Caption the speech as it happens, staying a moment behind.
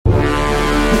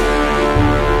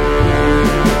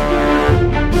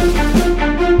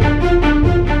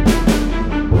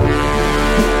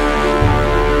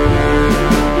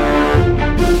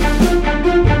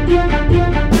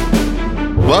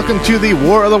Welcome to the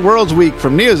War of the Worlds week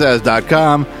from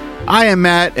Neozaz.com. I am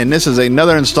Matt, and this is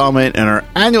another installment in our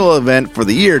annual event for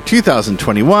the year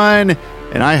 2021,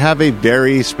 and I have a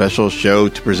very special show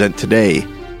to present today.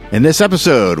 In this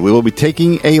episode, we will be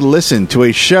taking a listen to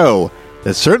a show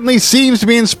that certainly seems to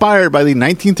be inspired by the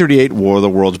 1938 War of the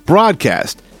Worlds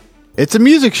broadcast. It's a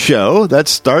music show that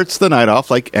starts the night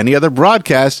off like any other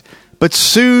broadcast, but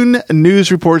soon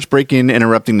news reports break in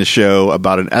interrupting the show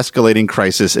about an escalating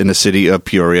crisis in the city of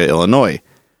Peoria, Illinois.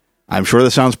 I'm sure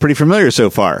this sounds pretty familiar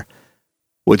so far.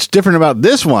 What's different about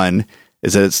this one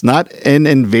is that it's not an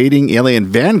invading alien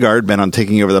vanguard bent on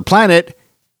taking over the planet.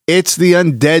 It's the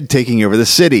undead taking over the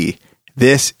city.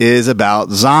 This is about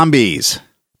zombies.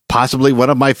 Possibly one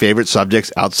of my favorite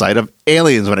subjects outside of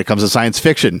aliens when it comes to science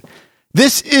fiction.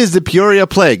 This is the Peoria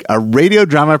Plague, a radio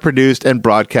drama produced and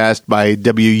broadcast by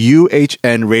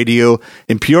WUHN Radio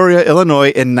in Peoria, Illinois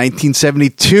in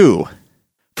 1972.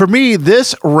 For me,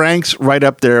 this ranks right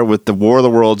up there with the War of the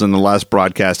Worlds and the last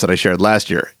broadcast that I shared last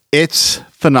year. It's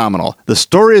phenomenal. The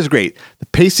story is great. The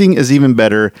pacing is even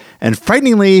better. And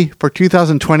frighteningly, for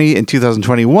 2020 and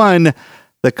 2021,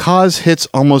 the cause hits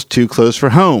almost too close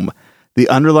for home. The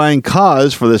underlying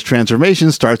cause for this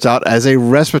transformation starts out as a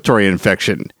respiratory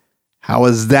infection. How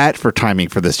is that for timing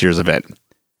for this year's event?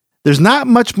 There's not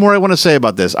much more I want to say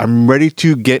about this. I'm ready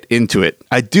to get into it.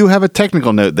 I do have a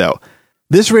technical note, though.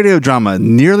 This radio drama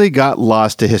nearly got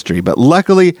lost to history, but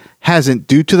luckily hasn't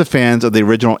due to the fans of the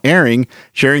original airing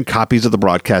sharing copies of the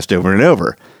broadcast over and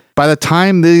over. By the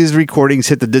time these recordings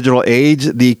hit the digital age,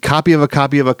 the copy of a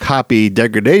copy of a copy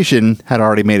degradation had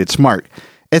already made its mark.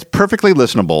 It's perfectly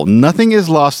listenable. Nothing is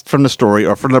lost from the story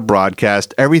or from the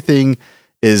broadcast. Everything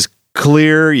is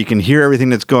clear. You can hear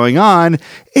everything that's going on.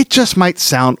 It just might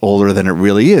sound older than it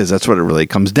really is. That's what it really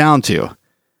comes down to.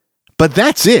 But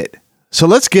that's it. So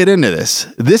let's get into this.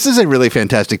 This is a really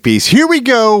fantastic piece. Here we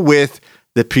go with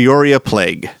the Peoria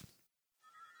Plague.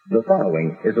 The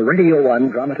following is a Radio 1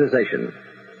 dramatization.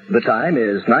 The time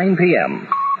is 9 p.m.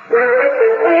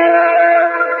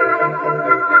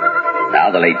 Now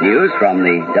the late news from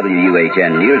the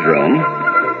WUHN newsroom.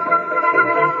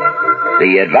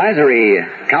 The Advisory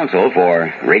Council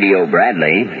for Radio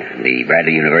Bradley, the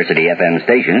Bradley University FM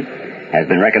station, has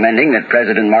been recommending that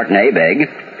President Martin A. Begg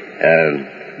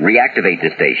reactivate the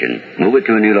station, move it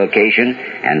to a new location,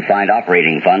 and find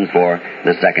operating funds for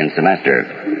the second semester.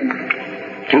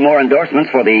 Two more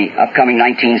endorsements for the upcoming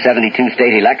 1972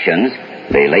 state elections.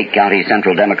 The Lake County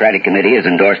Central Democratic Committee has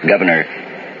endorsed Governor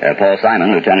Paul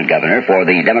Simon, Lieutenant Governor, for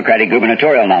the Democratic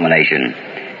gubernatorial nomination.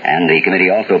 And the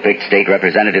committee also picked State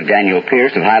Representative Daniel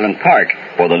Pierce of Highland Park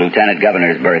for the Lieutenant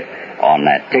Governor's berth on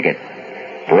that ticket.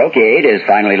 Parochiate is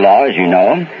finally law, as you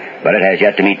know, but it has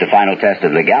yet to meet the final test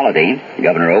of legality.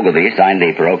 Governor Ogilvie signed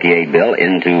the parochiate bill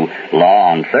into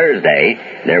law on Thursday.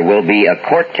 There will be a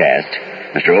court test.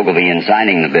 Mr. Ogilvie, in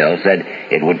signing the bill, said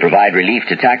it would provide relief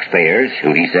to taxpayers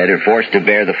who, he said, are forced to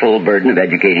bear the full burden of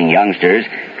educating youngsters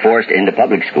forced into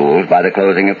public schools by the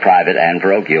closing of private and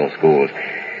parochial schools.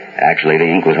 Actually, the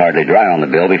ink was hardly dry on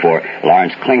the bill before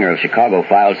Lawrence Klinger of Chicago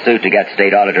filed suit to get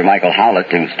State Auditor Michael Howlett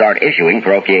to start issuing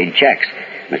parochiate checks.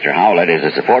 Mr. Howlett is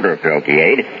a supporter of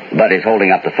parochiate, but is holding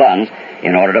up the funds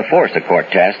in order to force a court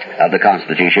test of the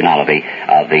constitutionality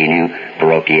of the new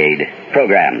parochiate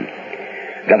program.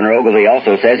 Governor Ogilvie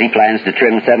also says he plans to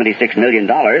trim $76 million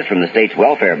from the state's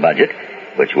welfare budget,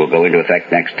 which will go into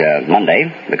effect next Monday,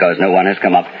 because no one has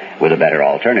come up with a better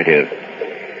alternative.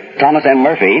 Thomas M.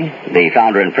 Murphy, the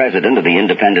founder and president of the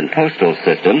Independent Postal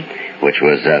System, which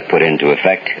was put into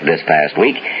effect this past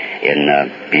week in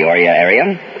Peoria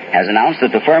area, has announced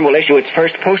that the firm will issue its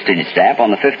first postage stamp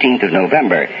on the 15th of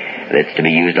November. That's to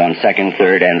be used on second,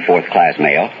 third, and fourth class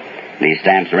mail. These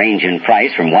stamps range in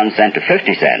price from 1 cent to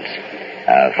 50 cents.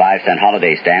 5-cent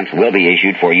holiday stamps will be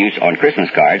issued for use on Christmas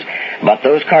cards, but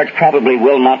those cards probably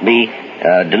will not be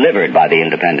delivered by the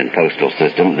Independent Postal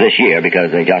System this year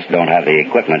because they just don't have the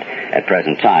equipment at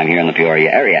present time here in the Peoria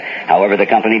area. However, the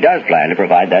company does plan to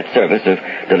provide that service of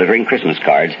delivering Christmas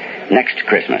cards next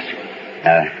Christmas.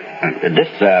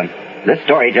 This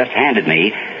story just handed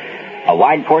me. A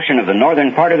wide portion of the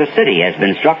northern part of the city has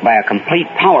been struck by a complete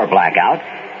power blackout.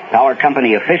 Power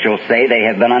company officials say they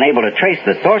have been unable to trace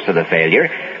the source of the failure,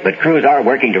 but crews are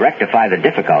working to rectify the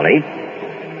difficulty.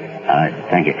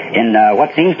 Thank you. In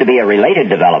what seems to be a related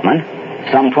development,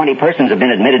 some 20 persons have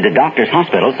been admitted to Doctors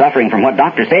Hospital suffering from what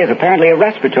doctors say is apparently a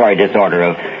respiratory disorder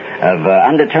of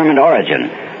undetermined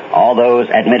origin. All those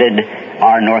admitted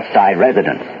are North Side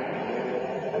residents.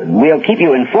 We'll keep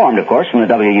you informed, of course, from the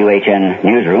WUHN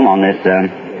newsroom on this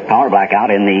power blackout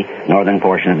in the northern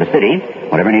portion of the city.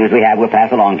 Whatever news we have, we'll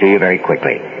pass along to you very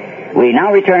quickly. We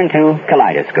now return to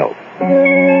Kaleidoscope.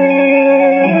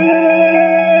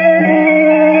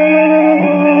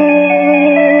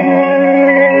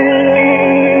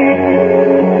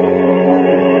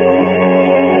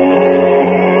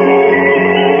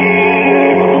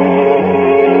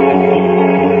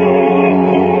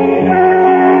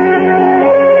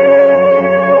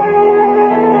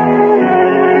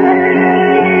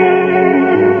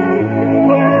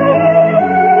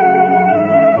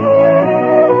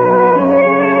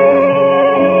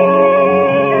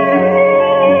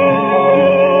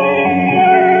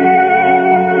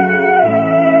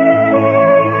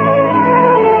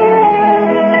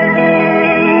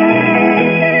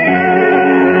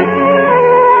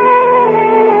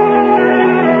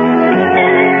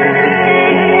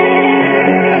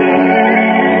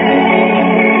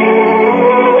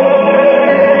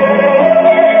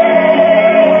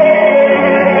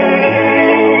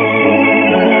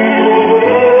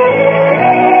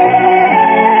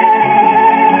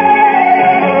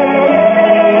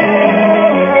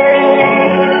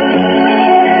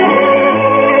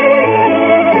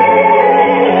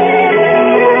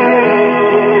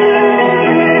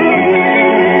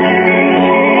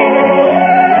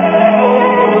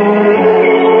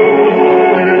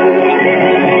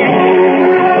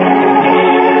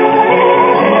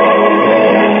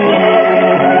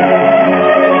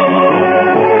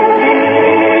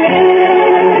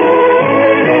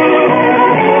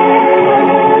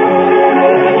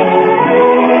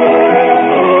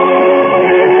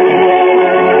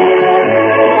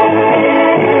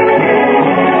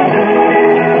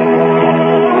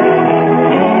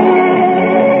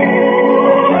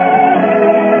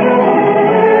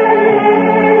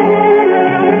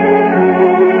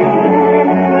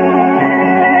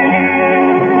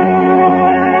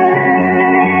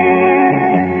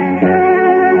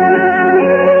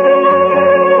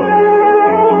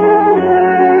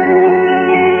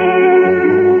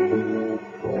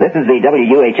 This is the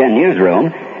WUHN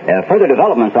newsroom. Further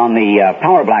developments on the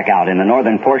power blackout in the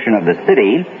northern portion of the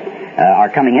city are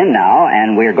coming in now,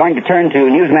 and we're going to turn to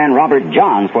newsman Robert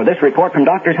Johns for this report from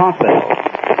Doctors Hospital.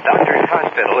 Doctors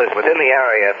Hospital is within the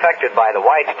area affected by the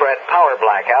widespread power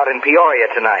blackout in Peoria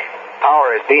tonight.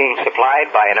 Power is being supplied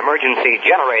by an emergency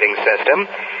generating system.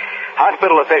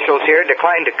 Hospital officials here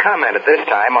declined to comment at this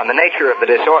time on the nature of the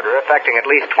disorder affecting at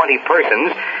least 20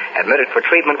 persons admitted for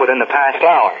treatment within the past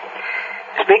hour.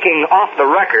 Speaking off the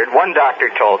record, one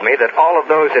doctor told me that all of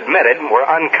those admitted were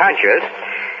unconscious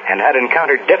and had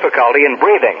encountered difficulty in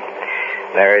breathing.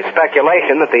 There is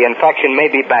speculation that the infection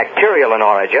may be bacterial in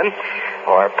origin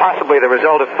or possibly the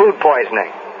result of food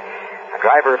poisoning. A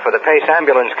driver for the Pace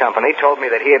Ambulance Company told me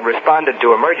that he had responded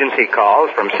to emergency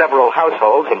calls from several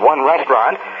households and one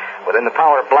restaurant within the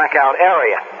power blackout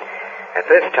area.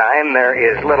 At this time, there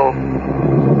is little...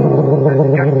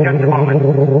 Just a moment.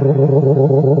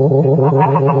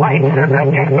 All of the lights have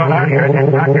just gone out here at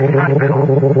Doctor's Hospital.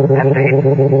 And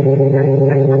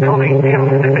the building feels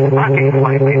as if it's rocking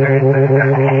slightly. There's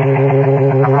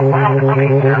a loud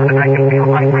humming sound, and I can feel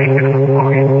vibration in the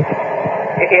floor.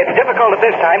 It's difficult at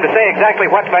this time to say exactly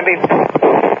what might be...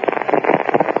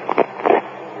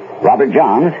 Robert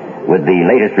Johns with the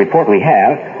latest report we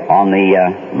have on the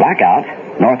blackout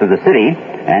north of the city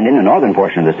and in the northern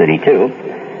portion of the city, too.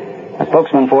 A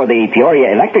spokesman for the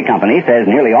Peoria Electric Company says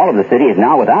nearly all of the city is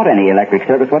now without any electric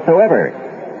service whatsoever.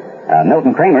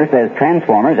 Milton Kramer says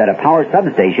transformers at a power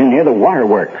substation near the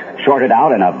waterworks shorted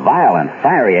out in a violent,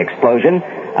 fiery explosion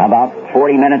about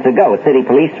 40 minutes ago. City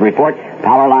police report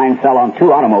power lines fell on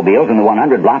 2 automobiles in the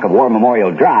 100 block of War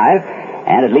Memorial Drive,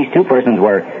 and at least 2 persons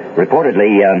were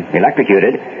reportedly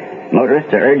electrocuted.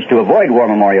 Motorists are urged to avoid War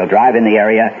Memorial Drive in the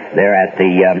area there at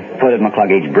the foot of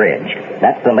McCluggage Bridge.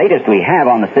 That's the latest we have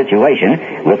on the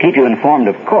situation. We'll keep you informed,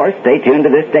 of course. Stay tuned to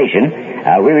this station.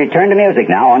 We return to music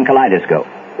now on Kaleidoscope.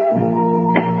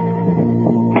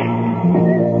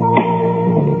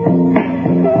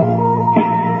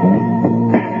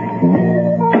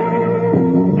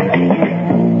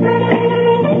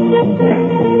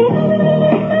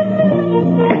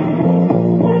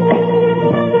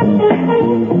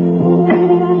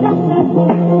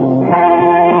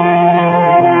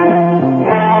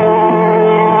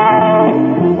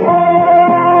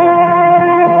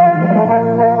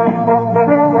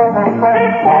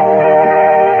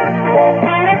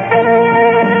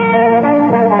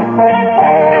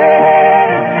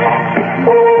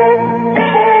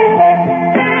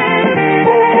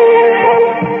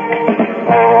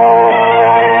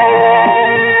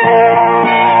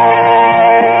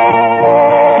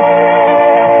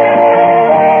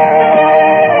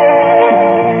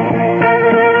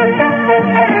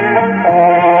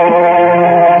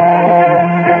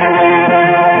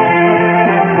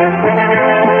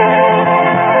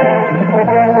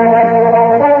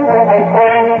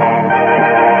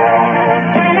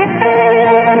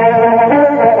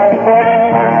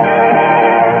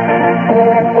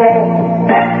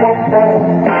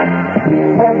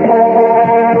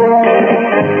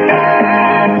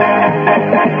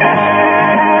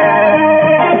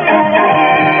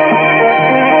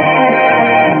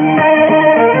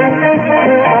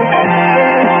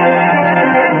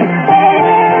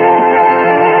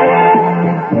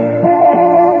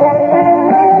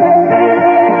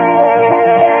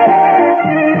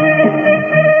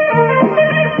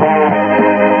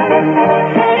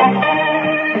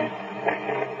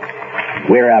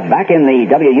 Back in the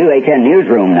WUHN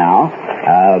newsroom now.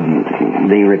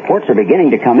 The reports are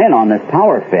beginning to come in on this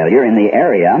power failure in the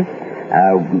area.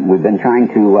 We've been trying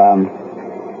to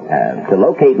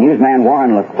locate newsman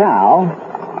Warren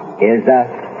LaSalle.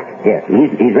 Yes,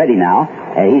 he's ready now.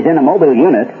 He's in a mobile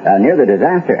unit near the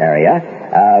disaster area.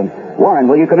 Warren,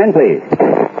 will you come in, please? The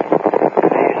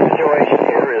situation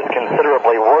here is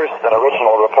considerably worse than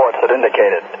original reports had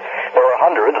indicated. There were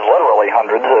hundreds, literally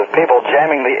hundreds, of people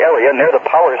jamming the area near the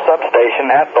power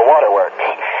substation at the waterworks.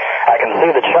 I can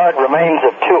see the charred remains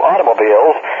of 2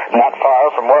 automobiles not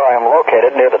far from where I am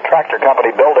located near the tractor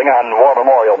company building on War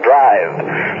Memorial Drive.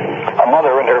 A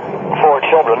mother and her 4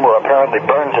 children were apparently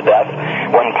burned to death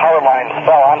when power lines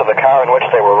fell onto the car in which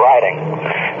they were riding.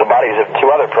 The bodies of 2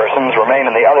 other persons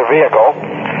remain in the other vehicle,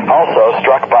 also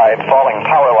struck by falling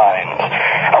power lines.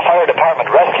 A fire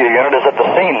department rescue unit is at the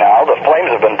scene now. The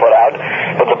flames have been put out,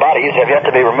 but the bodies have yet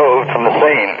to be removed from the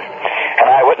scene. An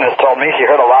eyewitness told me she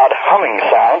heard a loud humming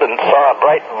sound and saw a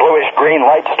bright bluish-green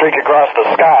light streak across the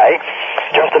sky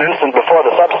just an instant before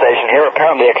the substation here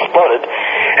apparently exploded,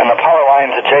 and the power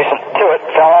lines adjacent to it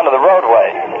fell onto the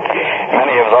roadway.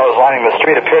 Many of those lining the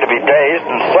street appear to be dazed,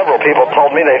 and several people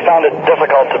told me they found it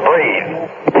difficult to breathe.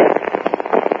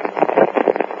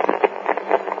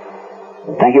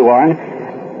 Thank you, Warren.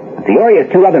 Peoria's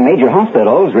 2 other major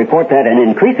hospitals report that an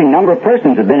increasing number of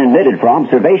persons have been admitted for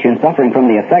observation suffering from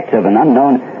the effects of an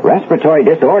unknown respiratory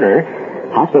disorder.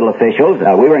 Hospital officials,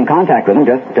 we were in contact with them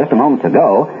just a moment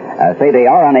ago, say they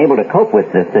are unable to cope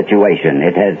with this situation.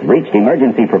 It has reached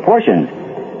emergency proportions.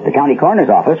 The county coroner's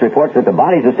office reports that the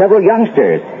bodies of several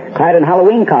youngsters clad in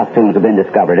Halloween costumes have been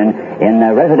discovered in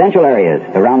residential areas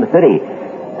around the city.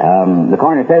 The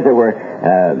coroner says there were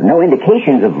no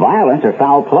indications of violence or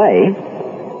foul play.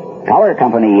 Power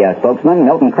company spokesman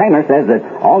Milton Kramer says that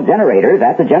all generators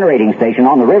at the generating station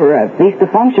on the river have ceased to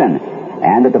function,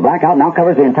 and that the blackout now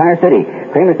covers the entire city.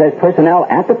 Kramer says personnel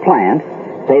at the plant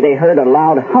say they heard a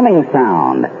loud humming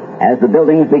sound as the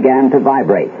buildings began to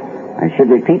vibrate. I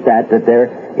should repeat that there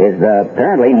is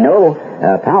apparently no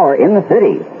power in the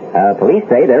city. Police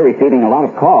say they're receiving a lot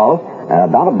of calls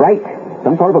about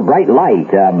some sort of a bright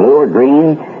light, blue or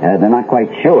green, they're not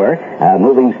quite sure,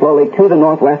 moving slowly to the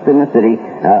northwest in the city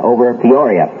over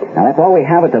Peoria. Now, that's all we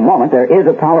have at the moment. There is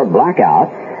a power blackout.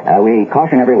 We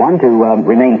caution everyone to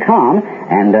remain calm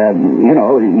and,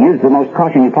 use the most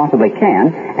caution you possibly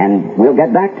can, and we'll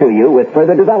get back to you with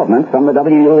further developments from the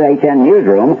WUHN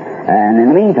newsroom, and in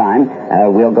the meantime,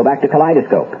 we'll go back to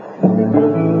Kaleidoscope.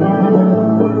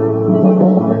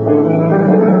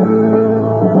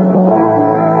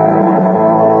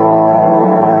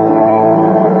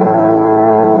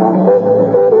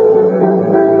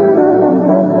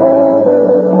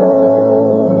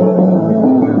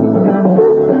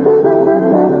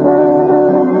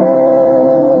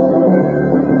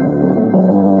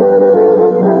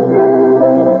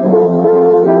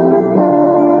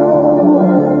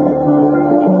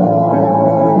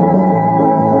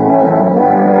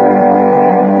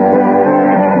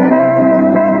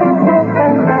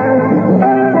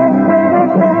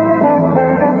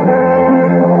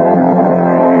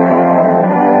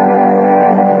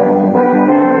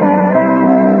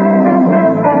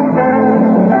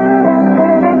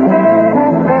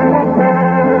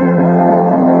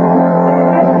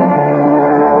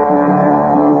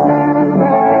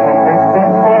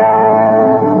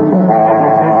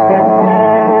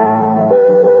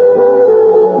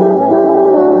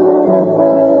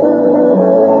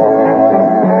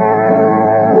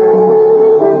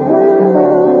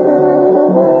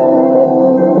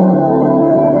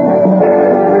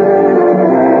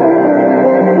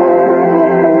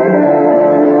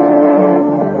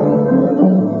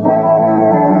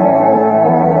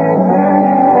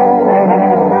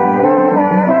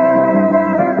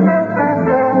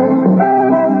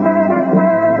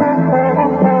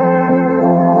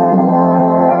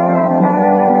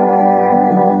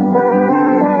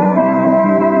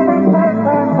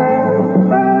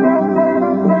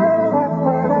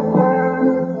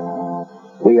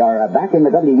 In the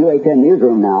WUHN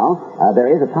newsroom now, there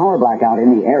is a power blackout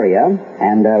in the area,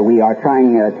 and we are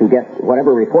trying to get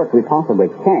whatever reports we possibly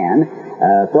can.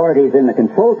 Authorities in the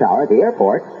control tower at the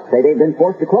airport say they've been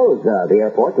forced to close the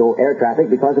airport to air traffic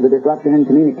because of the disruption in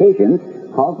communications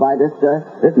caused by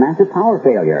this massive power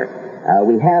failure.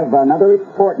 We have another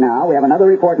report now.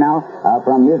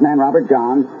 From newsman Robert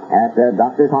Johns at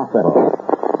Doctor's Hospital.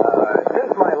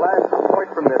 Since my last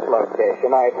report from this location,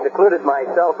 I've secluded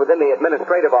myself within the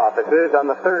administrative offices on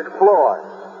the 3rd floor.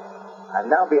 I'm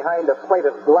now behind a plate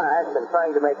of glass and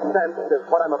trying to make sense of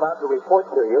what I'm about to report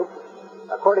to you.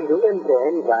 According to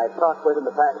interns I've talked with in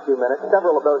the past few minutes,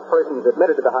 several of those persons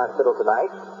admitted to the hospital tonight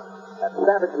have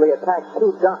savagely attacked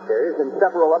 2 doctors and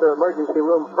several other emergency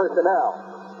room personnel.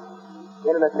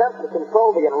 In an attempt to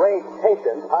control the enraged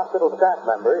patients, hospital staff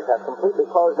members have completely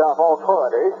closed off all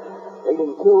corridors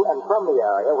leading to and from the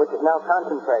area, which is now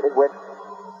concentrated with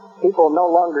people no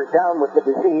longer down with the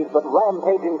disease, but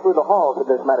rampaging through the halls of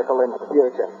this medical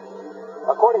institution.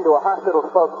 According to a hospital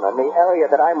spokesman, the area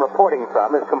that I'm reporting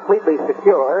from is completely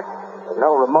secure. There's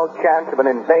no remote chance of an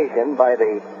invasion by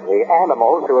the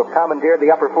animals who have commandeered the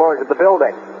upper floors of the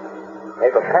building.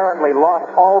 They've apparently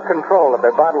lost all control of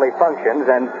their bodily functions,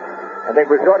 and they've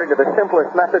resorted to the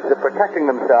simplest methods of protecting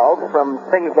themselves from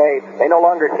things they no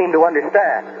longer seem to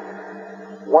understand.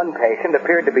 One patient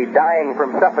appeared to be dying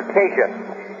from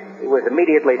suffocation. He was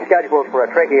immediately scheduled for a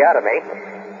tracheotomy,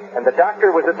 and the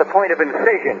doctor was at the point of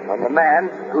incision when the man,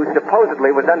 who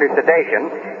supposedly was under sedation,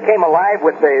 came alive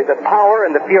with the power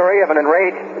and the fury of an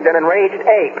enraged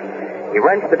ape. He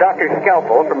wrenched the doctor's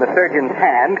scalpel from the surgeon's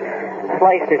hand and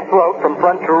sliced his throat from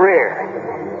front to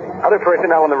rear. Other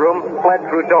personnel in the room fled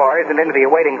through doors and into the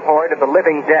awaiting horde of the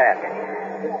living dead.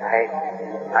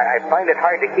 I find it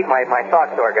hard to keep my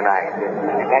thoughts organized.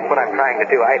 That's what I'm trying to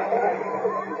do.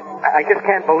 I just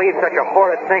can't believe such a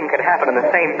horrid thing could happen in the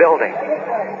same building.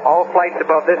 All flights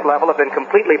above this level have been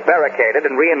completely barricaded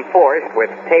and reinforced with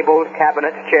tables,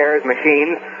 cabinets, chairs,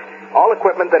 machines. All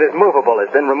equipment that is movable has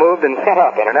been removed and set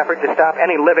up in an effort to stop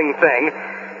any living thing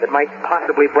that might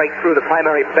possibly break through the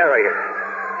primary barrier.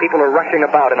 People are rushing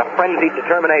about in a frenzied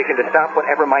determination to stop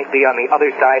whatever might be on the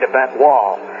other side of that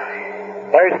wall.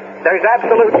 There's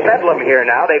absolute bedlam here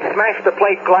now. They've smashed the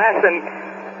plate glass and...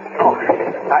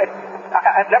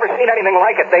 I've never seen anything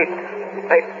like it.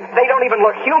 They don't even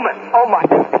look human. Oh, my...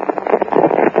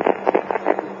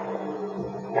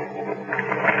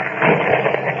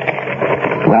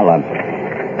 Well,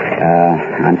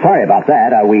 I'm sorry about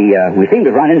that. We seem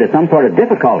to run into some sort of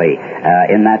difficulty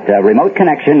in that remote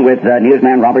connection with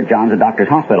newsman Robert Johns at Doctor's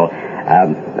Hospital.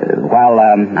 While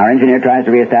our engineer tries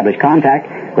to reestablish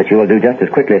contact, which he will do just as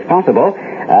quickly as possible,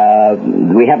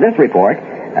 we have this report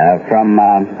from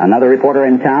another reporter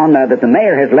in town that the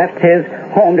mayor has left his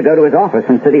home to go to his office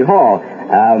in City Hall.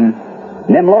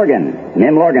 Nim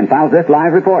Lorgan files this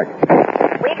live report.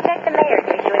 We expect the mayor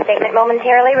to issue a statement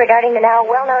momentarily regarding the now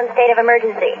well-known state of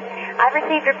emergency. I've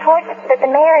received reports that the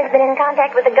mayor has been in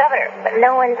contact with the governor, but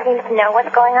no one seems to know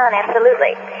what's going on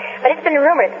absolutely. But it's been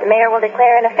rumored that the mayor will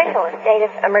declare an official state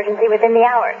of emergency within the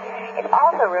hour. It's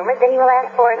also rumored that he will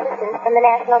ask for assistance from the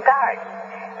National Guard.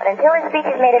 But until his speech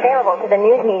is made available to the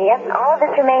news media, all of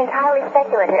this remains highly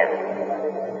speculative.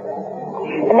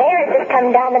 The mayor has just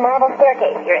come down the marble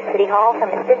staircase here at City Hall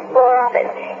from his 5th floor office.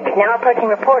 He's now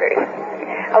approaching reporters.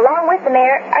 Along with the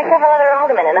mayor are several other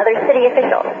aldermen and other city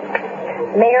officials.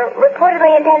 The mayor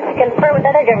reportedly intends to confer with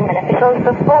other government officials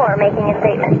before making a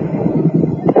statement.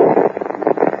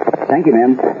 Thank you,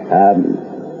 ma'am.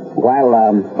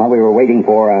 While we were waiting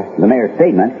for the mayor's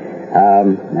statement,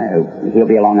 he'll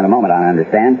be along in a moment, I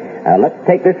understand. Let's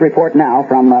take this report now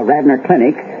from Radnor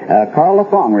Clinic. Carl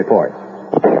LaFong reports.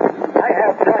 I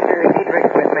have Dr.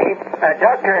 Dietrich with me.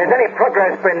 Doctor, has any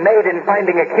progress been made in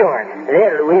finding a cure?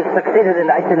 Well, we've succeeded in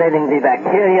isolating the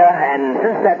bacteria, and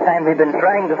since that time we've been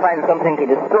trying to find something to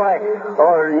destroy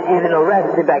or even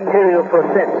arrest the bacterial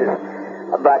processes.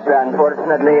 But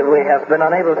unfortunately, we have been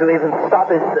unable to even stop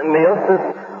its meiosis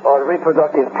or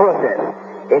reproductive process.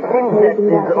 It seems that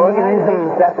these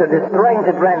organisms, after destroying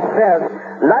the branch cells,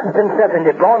 lodge themselves in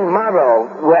the bone marrow,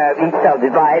 where each cell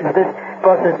divides. This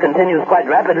process continues quite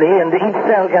rapidly, and each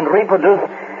cell can reproduce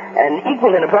and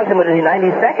equal in approximately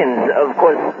 90 seconds. Of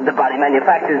course, the body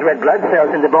manufactures red blood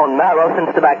cells in the bone marrow.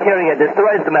 Since the bacteria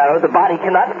destroys the marrow, the body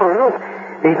cannot produce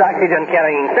these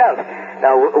oxygen-carrying cells.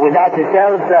 Now, without the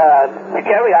cells to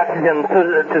carry oxygen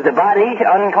to the body,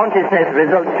 unconsciousness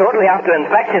results shortly after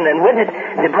infection, and with it,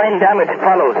 the brain damage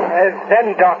follows.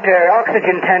 Then, Doctor,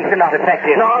 oxygen tents are not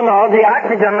effective. No, the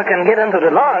oxygen can get into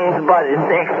the lungs, but it's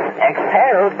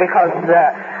exhaled because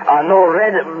there are no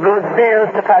red blood cells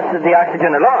to pass the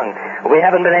oxygen along. We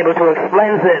haven't been able to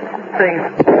explain the things.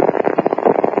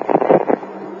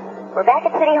 We're back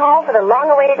at City Hall for the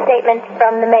long-awaited statement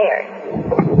from the mayor.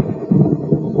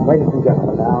 Ladies and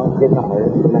gentlemen,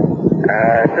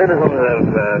 Citizens of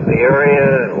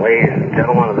Peoria, ladies and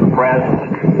gentlemen of the press,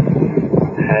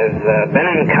 has been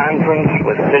in conference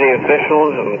with city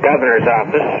officials and the governor's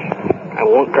office. I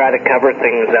won't try to cover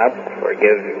things up or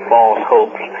give false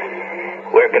hopes.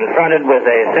 We're confronted with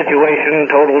a situation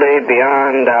totally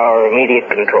beyond our immediate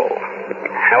control.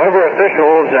 However,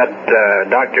 officials at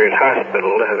Doctor's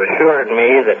Hospital have assured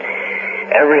me that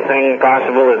everything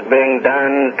possible is being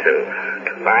done to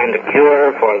find a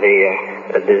cure for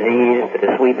the disease that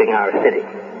is sweeping our city.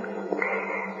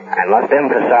 I must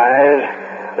emphasize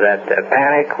that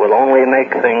panic will only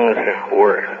make things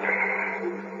worse.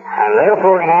 I'm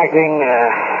therefore enacting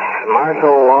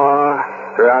martial law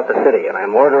throughout the city, and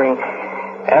I'm ordering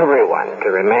everyone to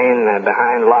remain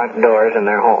behind locked doors in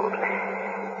their homes.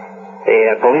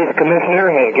 The police commissioner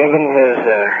has given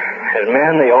his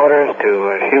men the orders to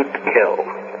shoot to kill.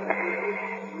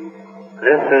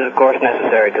 This is, of course,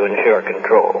 necessary to ensure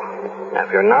control. Now,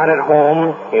 if you're not at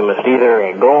home, you must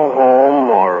either go home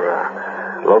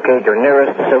or locate your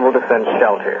nearest civil defense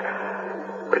shelter.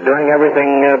 We're doing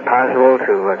everything possible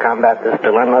to combat this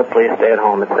dilemma. Please stay at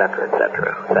home, etc.,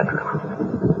 etc., etc.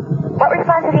 What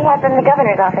response did he have from the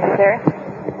governor's office, sir?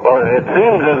 Well, it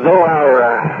seems as though our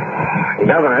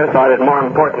governor thought it more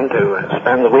important to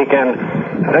spend the weekend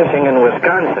fishing in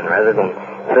Wisconsin rather than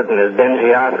sit in his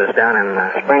dingy office down in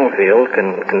Springfield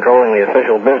controlling the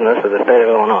official business of the state of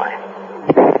Illinois.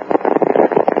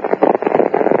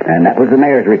 And that was the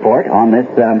mayor's report on this,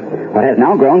 what has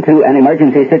now grown to an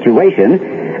emergency situation.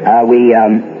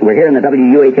 We're here in the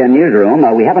WUHN newsroom.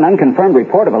 We have an unconfirmed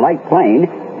report of a light plane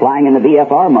flying in the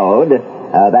VFR mode.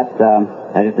 That's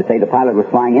just to say the pilot was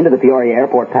flying into the Peoria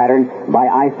airport pattern by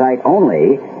eyesight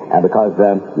only, because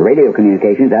the radio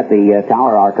communications at the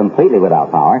tower are completely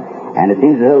without power. And it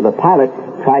seems as though the pilot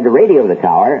tried to radio the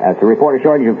tower to report a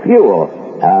shortage of fuel.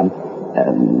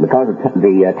 Because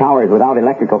the tower is without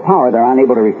electrical power, they're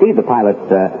unable to receive the pilot's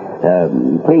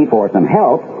plea for some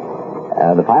help.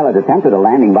 The pilot attempted a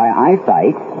landing by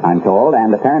eyesight, I'm told,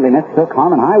 and apparently mistook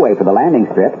Harmon Highway for the landing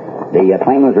strip. The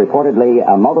plane was reportedly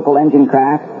a multiple-engine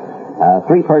craft,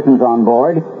 3 persons on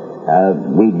board.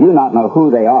 We do not know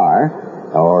who they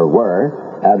are, or were.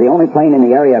 The only plane in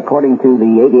the area, according to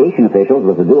the aviation officials,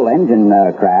 was a dual-engine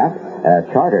craft,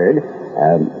 chartered.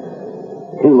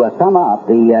 To sum up,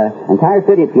 the entire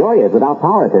city of Peoria is without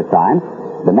power at this time.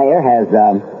 The mayor has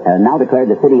now declared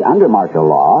the city under martial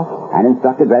law and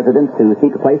instructed residents to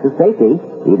seek a place of safety,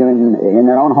 either in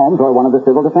their own homes or one of the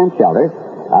civil defense shelters.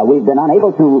 We've been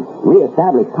unable to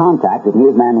reestablish contact with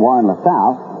newsman Warren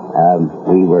LaSalle.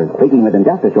 We were speaking with him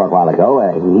just a short while ago.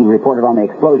 He reported on the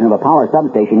explosion of a power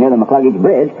substation near the McCluggage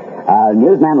Bridge.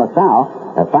 Newsman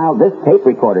LaSalle filed this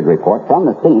tape-recorded report from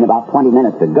the scene about 20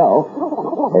 minutes ago.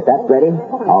 If that's ready,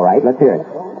 all right, let's hear it.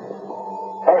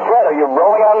 Hey, Fred, are you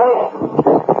rolling on this?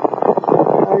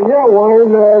 Yeah,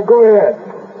 Warren, go ahead.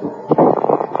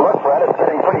 Look, Fred, it's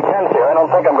getting pretty tense here. I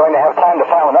don't think I'm going to have time to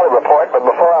file another report, but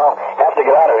before I'll have to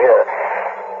get out of here.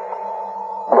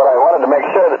 But I wanted to make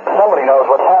sure that somebody knows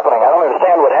what's happening. I don't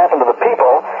understand what happened to the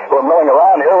people who were milling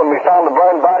around here when we found the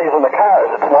burned bodies in the cars.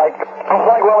 It's like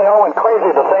we only all went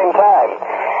crazy at the same time.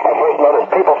 I first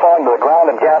noticed people falling to the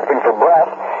ground and gasping for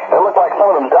breath. It looked like some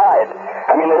of them died.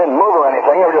 I mean, they didn't move or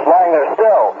anything. They were just lying there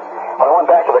still. When I went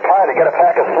back to the car to get a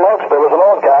pack of smokes, there was an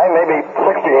old guy, maybe 60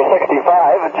 or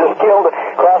 65, just killed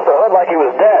across the hood like he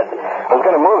was dead. I was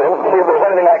going to move him and see if there was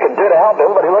anything I could do to help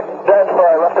him, but he looked dead, so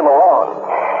I left him alone.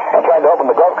 I tried to open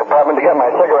the glove compartment to get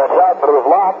my cigarettes out, but it was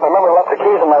locked. I remember I left the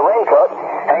keys in my raincoat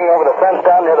hanging over the fence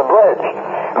down near the bridge.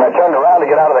 When I turned around to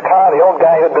get out of the car, the old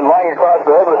guy who had been lying across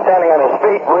the hood was standing on his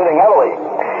feet, breathing heavily.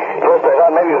 First I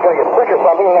thought maybe he was going to get sick or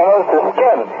something, and I noticed his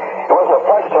skin. It wasn't a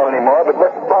flesh tone anymore, but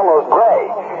looked almost gray.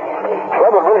 What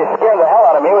would really scare the hell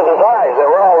out of me was his eyes. They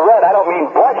were all red. I don't mean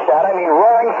bloodshot. I mean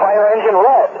roaring fire engine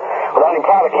red. Without any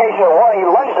provocation or warning, he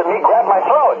lunged at me, grabbed my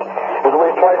throat. It was at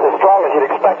least twice as strong as you'd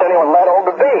expect anyone that old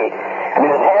to be. I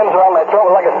mean, his hands around my throat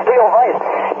were like a steel vice.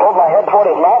 He pulled my head toward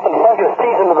his mouth and sunk his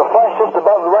teeth into the flesh just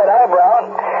above the right eyebrow.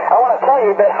 I want to tell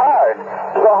you, he bit hard.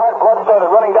 So hard blood started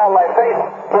running down my face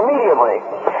immediately.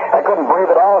 I couldn't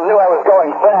breathe at all and knew I was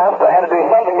going fast. I had to do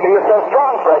something, but he was so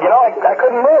strong, Fred. You know, I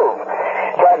couldn't move.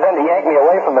 Tried then to yank me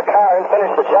away from the car and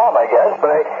finish the job, I guess,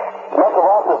 but I must have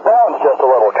lost his balance just a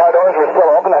little. Car doors were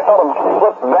still open. I felt him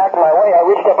slip back my way. I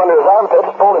reached up under his armpits,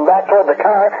 pulled him back toward the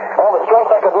car, all the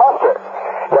strength I could muster.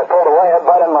 As I pulled away, that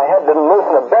bite on my head didn't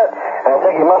loosen a bit, and I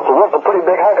think he must have ripped a pretty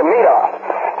big hunk of meat off.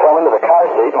 Fell into the car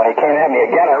seat. When he came at me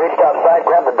again, I reached outside,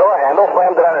 grabbed the door handle,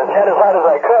 slammed it on his head as hard as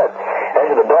I could. The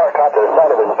edge of the door caught to the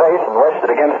side of his face and wedged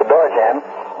it against the door jamb.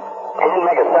 He didn't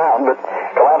make a sound, but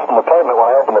collapsed on the pavement when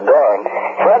I opened the door, and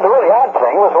he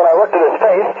his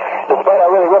face, despite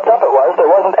how really ripped up it was, there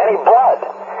wasn't any blood.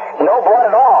 No blood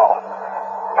at all.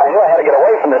 I knew I had to get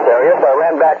away from this area, so I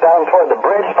ran back down toward the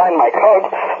bridge, find my coat,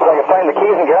 so I could find the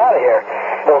keys and get out of here.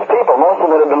 Those people, most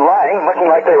of them had been lying, looking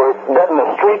like they were dead in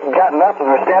the street and gotten up and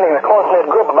were standing in a close-knit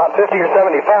group, about 50 or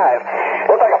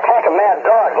 75. Looked like a pack of mad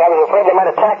dogs. I was afraid they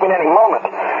might attack me at any moment.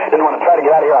 Didn't want to try to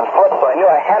get out of here on foot, so I knew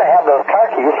I had to have those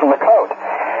car keys from the coat.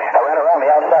 I ran around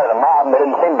the outside of the mob, and they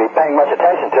didn't seem to be paying much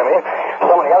attention to me.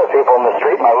 So many other people in the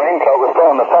street. My raincoat was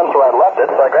still on the fence where I'd left it,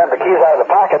 so I grabbed the keys out of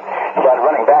the pocket, started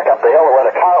running back up the hill to where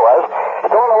the car was.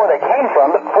 Don't know where they came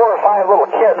from, but 4 or 5 little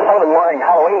kids, some of them wearing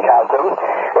Halloween costumes,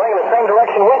 running in the same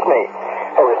direction with me.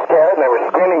 They were scared, and they were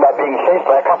screaming about being chased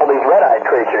by a couple of these red-eyed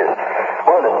creatures.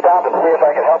 Wanted to stop and see if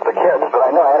I could help the kids, but I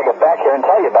knew I had to get back here and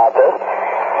tell you about this.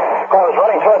 When I was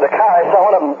running toward the car, I saw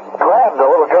one of them grab the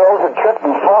little girls who had tripped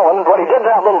and fallen. What he did to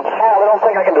that little child, I don't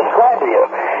think I can describe to you.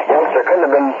 Youngster couldn't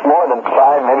have been more than 5,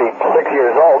 maybe 6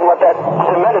 years old. And what that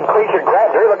cemented creature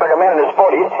grabbed her, he looked like a man in his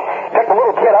 40s, picked the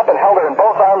little kid up and held her in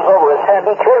both arms over his head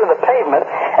and threw her to the pavement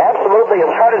absolutely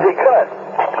as hard as he could.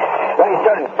 Then he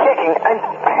started kicking. I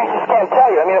just can't tell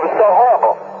you. I mean, it was so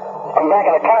horrible. I'm back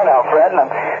in the car now, Fred, and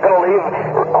I'm going to leave.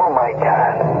 Oh, my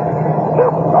God. They're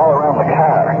all around the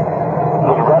car.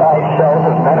 Those red-eyed shells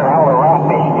of men are all around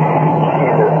me.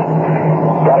 Jesus.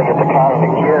 Got to get the car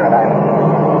into gear, and I'm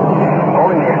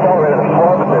holding the accelerator to the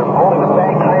floor, but they're holding the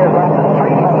back tires off the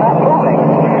street, and I'm not moving.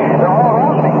 They're all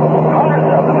around me. Hundreds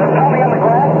of them. They're pounding on the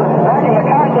glass and knocking the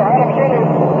car so hard I'm sure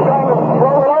they're going to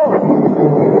roll it over.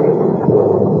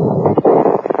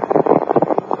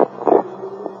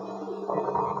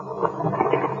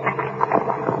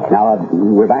 Now,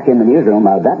 we're back in the newsroom.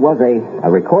 That was a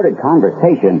recorded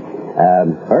conversation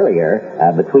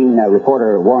earlier between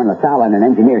reporter Warren LaSalle and an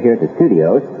engineer here at the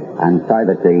studios. I'm sorry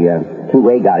that the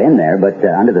two-way got in there, but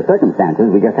under the circumstances,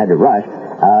 we just had to rush.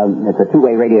 It's a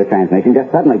two-way radio transmission,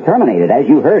 just suddenly terminated, as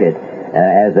you heard it,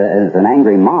 as an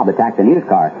angry mob attacked the news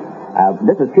car.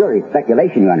 This is purely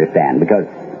speculation, you understand, because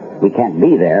we can't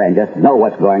be there and just know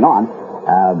what's going on.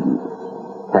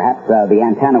 Perhaps the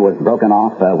antenna was broken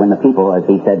off when the people, as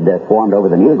he said, swarmed over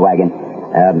the news wagon.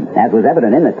 As was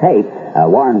evident in the tape,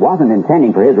 Warren wasn't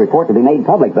intending for his report to be made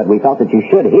public, but we felt that you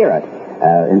should hear it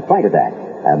in spite of that,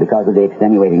 because of the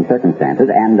extenuating circumstances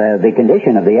and the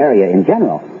condition of the area in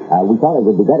general. We thought it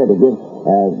would be better to give,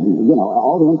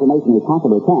 all the information we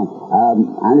possibly can.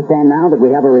 I understand now that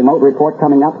we have a remote report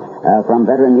coming up from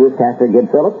veteran newscaster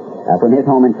Gib Phillips from his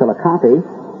home in Chillicothe.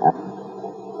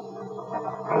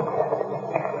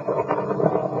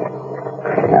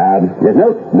 There's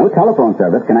no telephone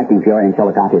service connecting Peoria and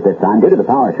Chillicothe at this time due to the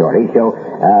power shortage, so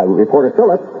reporter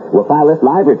Phillips will file this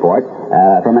live report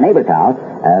from a neighbor's house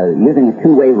using a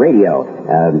two-way radio.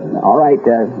 All right,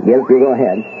 Gibbs, you go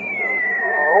ahead.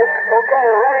 Okay,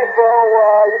 ready, Phil.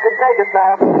 You can take it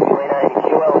now.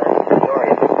 29QL in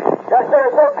Peoria. Yes, sir.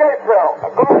 It's okay, Phil.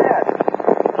 Go ahead.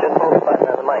 Just hold the button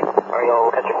on the mic, or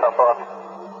you'll cut yourself off.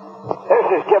 This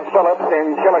is Gib Phillips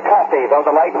in Chillicothe. Though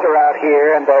the lights are out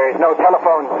here and there is no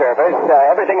telephone service,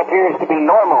 everything appears to be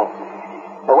normal.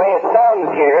 The way it sounds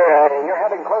here, you're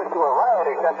heading close to a riot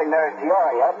or something there in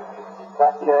Peoria.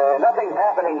 But nothing's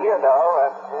happening here,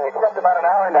 though, except about an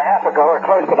hour and a half ago, or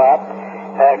close to that.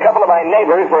 A couple of my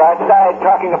neighbors were outside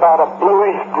talking about a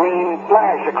bluish-green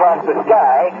flash across the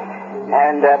sky.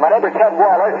 And my neighbor Ted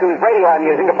Wallace, whose radio I'm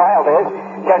using to file this,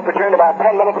 just returned about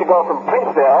 10 minutes ago from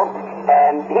Princeville.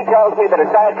 And he tells me that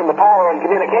aside from the power and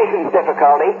communications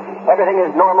difficulty, everything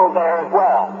is normal there as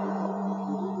well.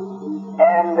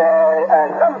 And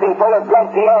some people have fled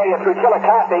Peoria through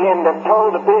Chillicothe and have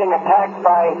told of being attacked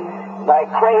by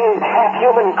crazed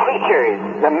half-human creatures.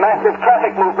 The massive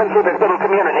traffic movement through this little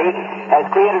community has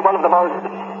created one of the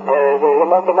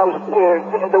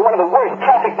worst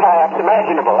traffic tie-ups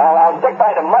imaginable. I'll stick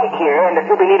by the mic here, and if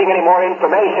you'll be needing any more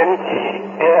information,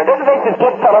 this is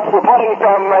Gib Phillips reporting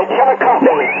from Chillicothe.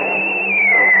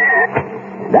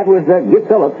 That was Gib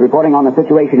Phillips reporting on the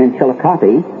situation in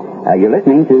Chillicothe. You're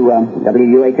listening to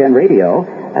WUHN Radio,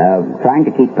 trying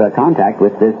to keep contact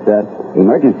with this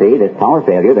emergency, this power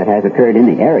failure that has occurred in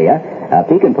the area.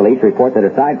 Pekin police report that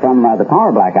aside from the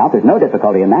power blackout, there's no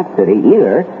difficulty in that city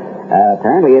either.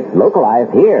 Apparently it's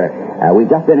localized here. We've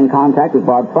just been in contact with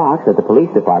Barb Fox at the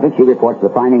police department. She reports the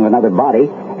finding of another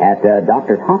body at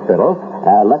Doctor's Hospital.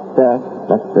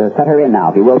 Let's set her in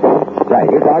now, if you will. Right,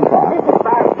 here's Barb Fox. This is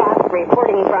Barb Fox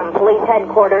reporting from police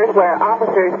headquarters, where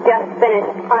officers just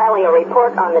finished filing a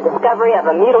report on the discovery of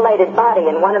a mutilated body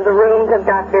in one of the rooms of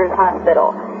Doctor's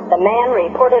Hospital. The man,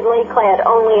 reportedly clad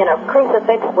only in a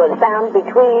crucifix, was found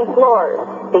between floors.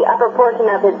 The upper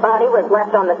portion of his body was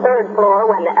left on the third floor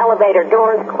when the elevator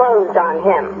doors closed on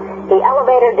him. The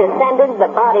elevator descended,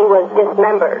 the body was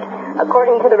dismembered.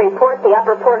 According to the report, the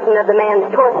upper portion of the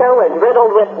man's torso was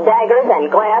riddled with daggers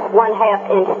and glass 1/2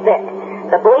 inch thick.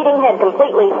 The bleeding had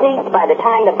completely ceased by the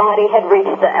time the body had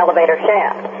reached the elevator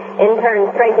shaft.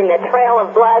 Interns tracing the trail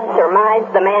of blood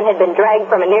surmised the man had been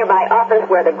dragged from a nearby office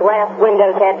where the glass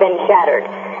windows had been shattered.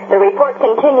 The report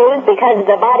continues, because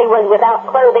the body was without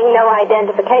clothing, no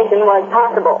identification was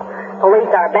possible.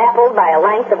 Police are baffled by a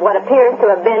length of what appears to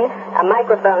have been a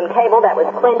microphone cable that was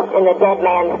clinched in the dead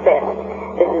man's fist.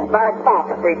 This is Bart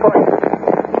Fox reporting.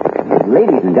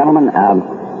 Ladies and gentlemen,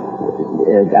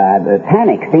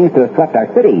 panic seems to have swept our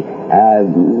city.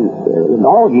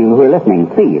 All of you who are listening,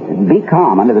 please be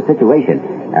calm under the situation.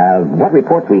 What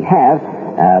reports we have,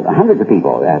 hundreds of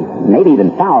people, maybe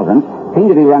even thousands, seem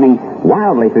to be running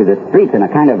wildly through the streets in a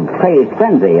kind of crazed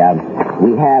frenzy.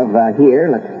 We have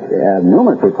here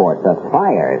numerous reports of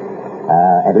fires,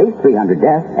 at least 300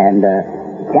 deaths, and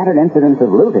scattered incidents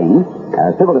of looting.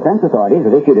 Civil defense authorities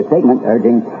have issued a statement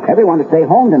urging everyone to stay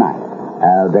home tonight.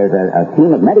 There's a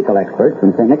team of medical experts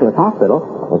from St. Nicholas Hospital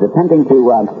was attempting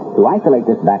to isolate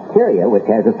this bacteria, which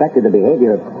has affected the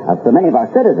behavior of so many of our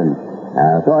citizens.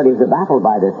 Authorities are baffled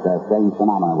by this strange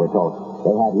phenomenon, we're told.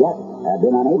 They have yet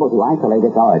been unable to isolate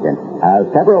its origin.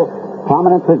 Several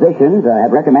prominent physicians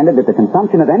have recommended that the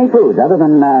consumption of any foods other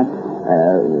than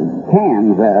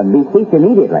cans be ceased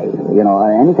immediately. You know,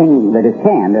 anything that is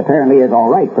canned apparently is all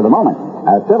right for the moment.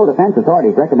 Civil defense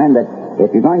authorities recommend that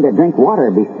if you're going to drink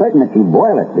water, be certain that you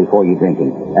boil it before you drink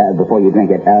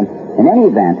it. In any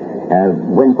event,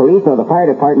 when police or the fire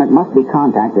department must be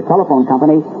contacted, the telephone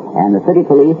company and the city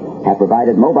police have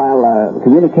provided mobile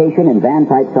communication in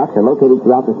van-type trucks are located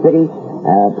throughout the city.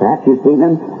 Perhaps you've seen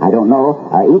them. I don't know.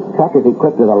 Each truck is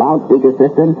equipped with a loudspeaker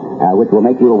system, which will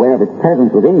make you aware of its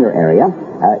presence within your area.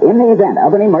 In the event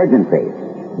of an emergency,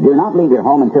 do not leave your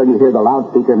home until you hear the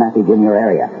loudspeaker message in your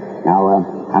area. Now,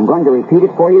 I'm going to repeat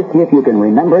it for you, see if you can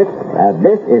remember it.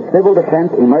 This is Civil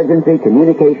Defense Emergency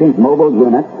Communications Mobile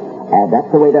Unit.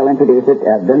 That's the way they'll introduce it.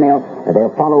 Then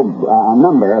they'll follow a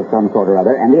number of some sort or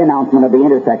other and the announcement of the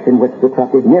intersection which the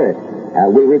truck is nearest.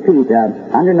 We repeat,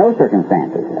 under no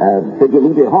circumstances should you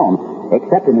leave your home,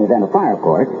 except in the event of fire, of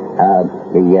course.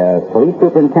 The police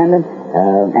superintendent,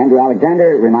 Andrew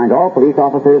Alexander, reminds all police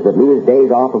officers that Lee's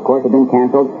days off, of course, have been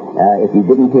canceled. If you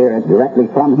didn't hear it directly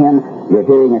from him, you're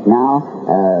hearing it now.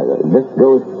 This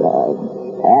goes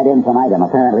ad infinitum,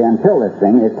 apparently, until this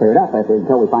thing is cleared up,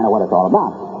 until we find out what it's all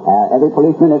about. Every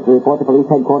policeman is to report to police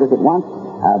headquarters at once.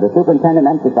 The superintendent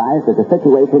emphasized that the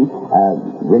situation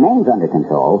remains under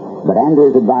control, but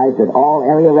Andrews advised that all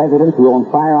area residents who own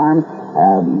firearms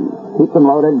keep them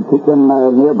loaded, keep them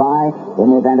nearby in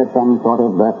the event of some sort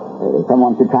of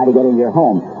someone should try to get into your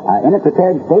home. In a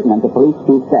prepared statement, the police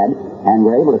chief said, and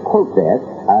we're able to quote this,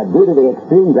 due to the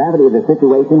extreme gravity of the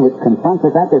situation which confronts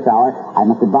us at this hour, I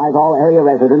must advise all area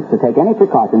residents to take any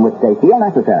precaution which they feel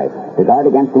necessary to guard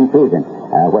against intrusion.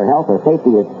 Where health or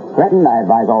safety is threatened, I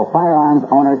advise all firearms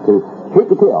owners to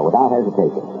shoot to kill without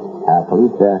hesitation.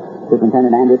 Police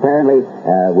Superintendent Andrew apparently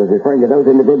was referring to those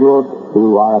individuals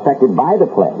who are affected by the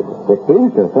plague, which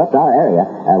seems to have swept our area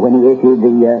when he issued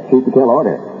the shoot-to-kill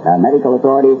order. Medical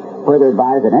authorities further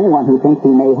advise that anyone who thinks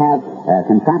he may have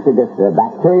contracted this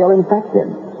bacterial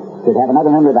infection should have another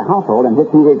member of the household in which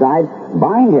he resides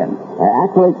bind him,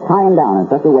 actually tie him down in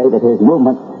such a way that his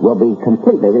movement will be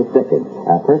completely restricted.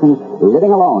 Persons living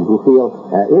alone who feel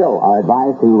ill are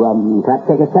advised to perhaps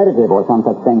take a sedative or some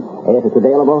such thing if it's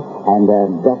available, and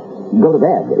just go to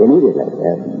bed immediately.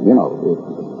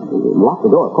 Lock the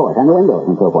door, of course, and the windows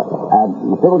and so forth.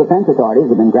 Civil defense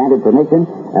authorities have been granted permission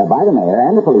by the mayor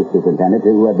and the police superintendent to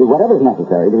do whatever is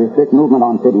necessary to restrict movement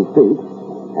on city streets.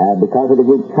 Because of the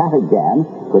huge traffic jam,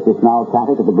 which is now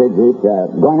traffic at the bridge route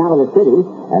going out of the city,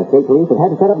 state police have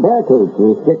had to set up barricades to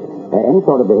restrict any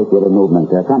sort of vehicular movement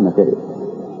from the city.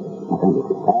 Thank you.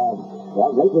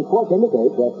 Late reports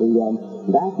indicate that the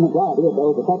vast majority of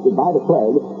those affected by the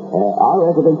plague are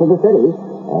residents of the city.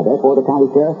 Therefore, the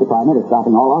county sheriff's department is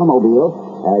stopping all automobiles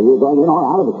either going in or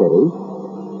out of the city.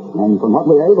 And from what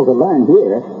we are able to learn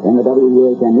here in the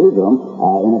WEHN newsroom,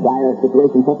 in a dire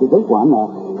situation such as this one,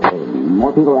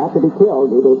 more people are apt to be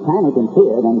killed due to panic and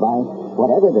fear than by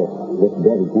whatever this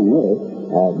dreaded thing is.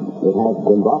 It has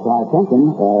been brought to our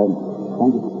attention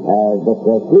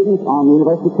that students on the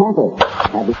university campus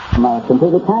have become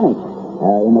completely panicked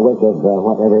in the wake of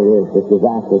whatever it is, this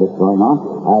disaster that's going on.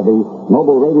 The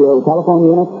mobile radio telephone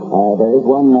unit, there is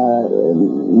one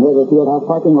near the Fieldhouse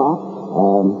parking lot.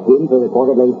 Students are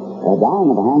reportedly dying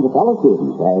at the hands of fellow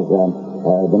students as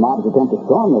the mobs attempt to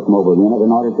storm this mobile unit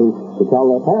in order to tell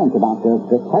their parents about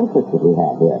the crisis that we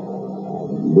have here.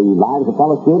 the lives of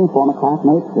fellow students, former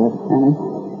classmates,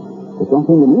 it don't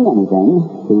seem to mean anything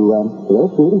to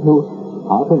those students who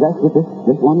are possessed with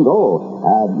this one goal.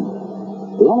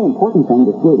 The only important thing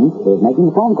to students is making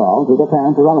the phone calls to their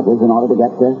parents or relatives in order to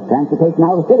get transportation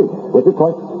out of the city, which, of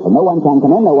course, no one can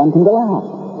come in, no one can go out.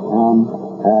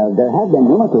 There have been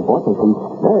numerous reports of some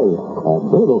very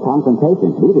brutal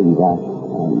confrontations, beatings. I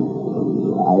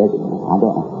don't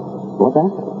know. What's that?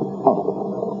 Oh.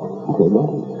 Okay, go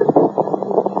ahead.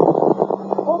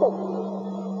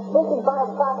 This is Bob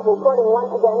Fox reporting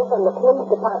once again from the police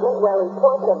department, where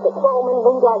reports of patrolmen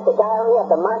read like the diary of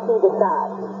the Marquis de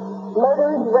Sade.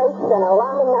 Murders, rapes, and an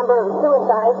alarming number of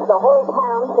suicides, the whole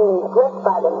town seems gripped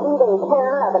by the seething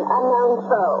terror of an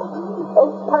unknown foe.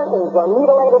 8 persons were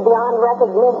mutilated beyond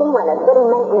recognition when a city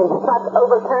maintenance truck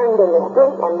overturned in the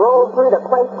street and rolled through the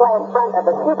plate glass front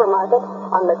of a supermarket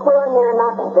on the clear near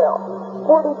Knoxville.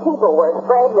 40 people were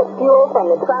sprayed with fuel from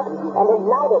the truck and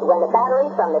ignited when a battery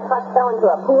from the truck fell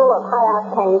into a pool of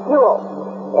high-octane fuel.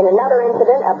 In another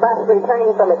incident, a bus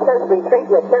returning from a church retreat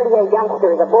with 38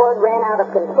 youngsters aboard ran out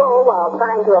of control while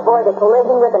trying to avoid a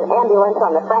collision with an ambulance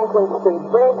on the Franklin Street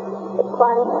Bridge. It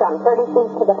plunged some 30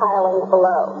 feet to the pilings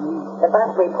below. The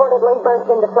bus reportedly burst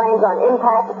into flames on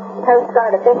impact. Coast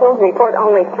Guard officials report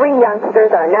only 3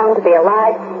 youngsters are known to be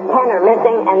alive, 10 are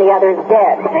missing, and the others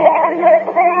dead.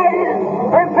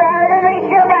 Prepare to reach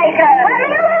your maker!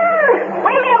 Leave me alone!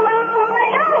 Leave me alone!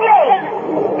 Let go of me!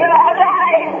 You know,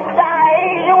 die!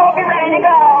 You won't be ready to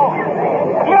go!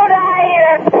 You die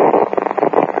here!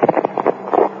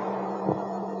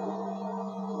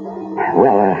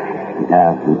 Well,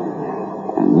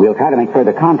 we'll try to make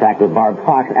further contact with Barb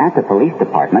Fox at the police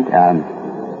department. I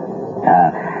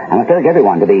must urge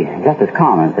everyone to be just as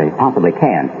calm as they possibly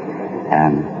can.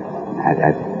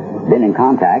 I've been in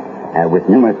contact with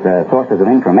numerous sources of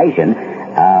information.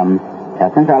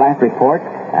 Since our last report,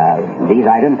 these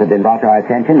items have been brought to our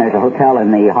attention. There's a hotel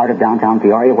in the heart of downtown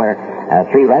Peoria where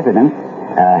 3 residents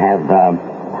have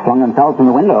flung themselves from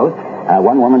the windows.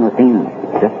 One woman was seen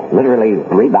just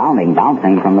literally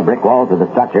bouncing from the brick walls of the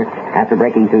structure after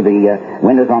breaking through the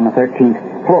windows on the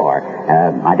 13th floor.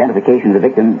 Identification of the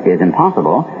victim is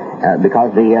impossible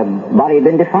because the body had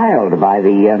been defiled by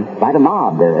the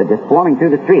mob just swarming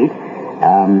through the street.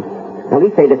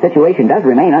 Police say the situation does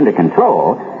remain under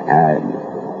control.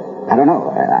 I don't know.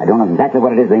 I don't know exactly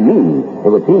what it is they mean. It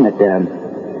would seem that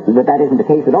that isn't the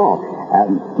case at all.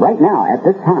 Right now, at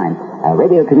this time,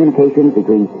 radio communications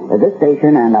between this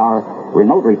station and our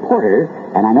remote reporters,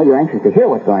 and I know you're anxious to hear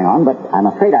what's going on, but I'm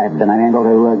afraid I've been unable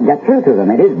to get through to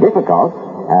them. It is difficult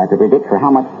to predict for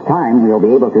how much time we'll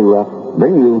be able to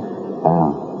bring you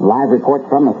live reports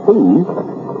from the scene.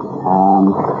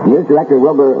 News Director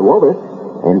Wilbur Wobus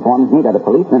informs me that a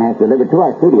policeman has delivered to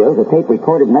our studios a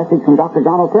tape-recorded message from Dr.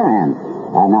 Donald Turhan.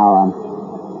 Now,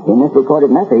 in this recorded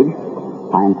message,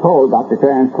 I am told Dr.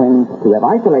 Turhan claims to have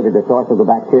isolated the source of the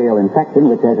bacterial infection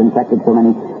which has infected so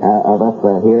many of us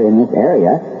here in this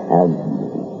area.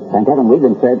 Thank heaven we've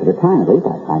been spared for the time, at least.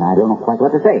 I don't know quite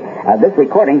what to say. This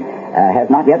recording has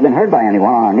not yet been heard by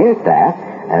anyone on our news staff,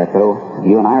 so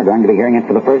you and I are going to be hearing it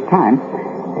for the first time.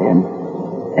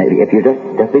 If you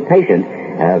just be patient,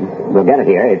 we'll get it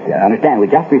here. Understand, we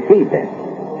just received this.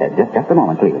 Just a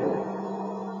moment, please.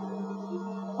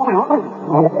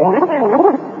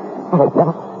 This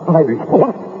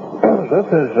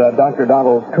is Dr.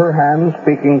 Donald Turhan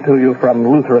speaking to you from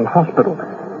Lutheran Hospital.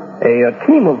 A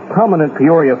team of prominent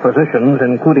Peoria physicians,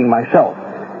 including myself,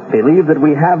 believe that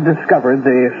we have discovered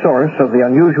the source of the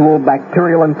unusual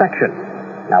bacterial infection.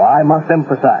 Now, I must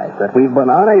emphasize that we've been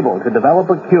unable to develop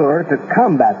a cure to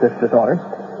combat this disorder,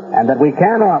 and that we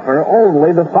can offer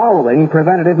only the following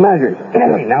preventative measures.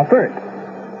 Now, first,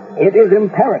 it is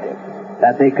imperative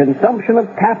that the consumption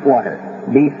of tap water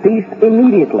be ceased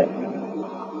immediately.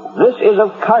 This is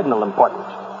of cardinal importance,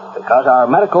 because our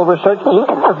medical research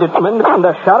has determined beyond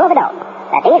a shadow of a doubt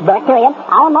that these bacteria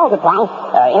are multiplying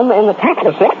in the taps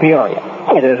of Peoria.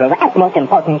 It is of utmost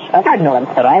importance, cardinal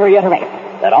importance, that I reiterate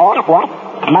that all tap water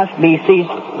must be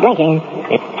ceased drinking.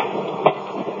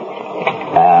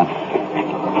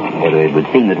 It would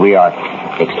seem that we are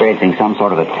experiencing some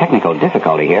sort of a technical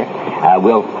difficulty here.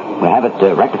 We'll have it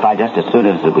rectified just as soon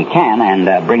as we can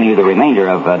and bring you the remainder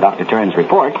of Dr. Turhan's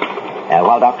report.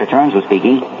 While Dr. Turhan was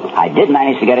speaking, I did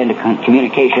manage to get into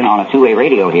communication on a 2-way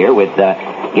radio here with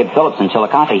Gib Phillips in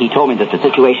Chillicothe. He told me that the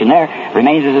situation there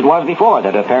remains as it was before,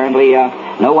 that apparently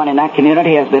no one in that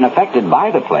community has been affected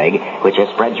by the plague, which has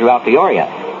spread throughout Peoria.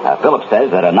 Phillips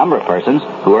says that a number of persons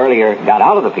who earlier got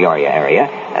out of the Peoria area,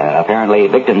 apparently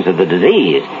victims of the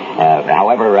disease.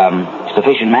 However,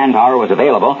 sufficient manpower was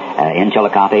available in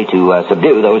Chillicothe to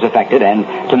subdue those affected and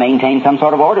to maintain some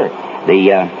sort of order.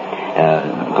 The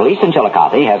police in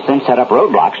Chillicothe have since set up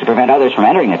roadblocks to prevent others from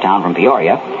entering the town from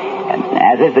Peoria. And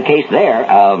as is the case there,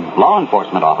 law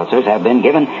enforcement officers have been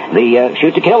given the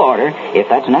shoot-to-kill order, if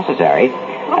that's necessary.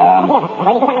 Now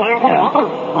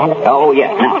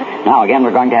again,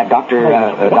 we're going to have Dr.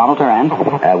 Donald Turan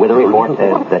with a report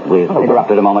that we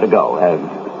interrupted a moment ago.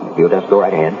 You'll just go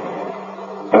right ahead.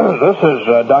 This is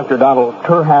Dr. Donald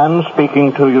Turhan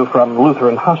speaking to you from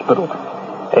Lutheran Hospital.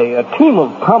 A team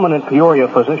of prominent Peoria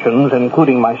physicians,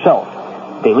 including myself,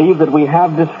 believe that we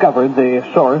have discovered the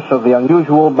source of the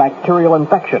unusual bacterial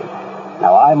infection.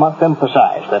 Now, I must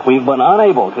emphasize that we've been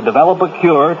unable to develop a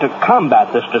cure to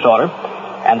combat this disorder,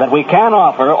 and that we can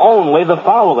offer only the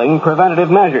following preventative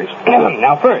measures.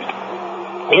 Now, first,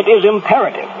 it is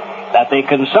imperative that the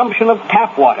consumption of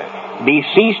tap water be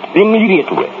ceased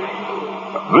immediately.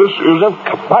 This is of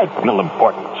vital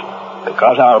importance,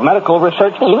 because our medical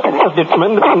research has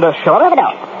determined beyond a shadow of a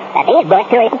doubt that these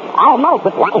bacteria are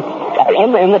multiplying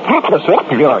in the tapless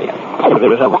Peoria.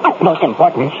 There is of utmost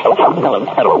importance that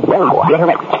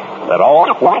all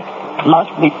must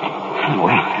be...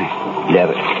 Well,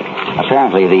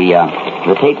 apparently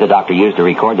the tape the doctor used to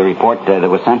record the report that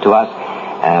was sent to us,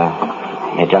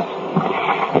 it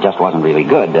just wasn't really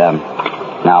good.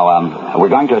 Now, we're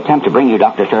going to attempt to bring you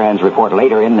Dr. Turan's report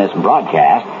later in this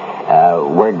broadcast.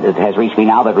 Word has reached me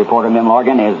now that reporter Mim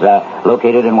Lorgan is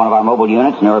located in one of our mobile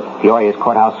units near Peoria's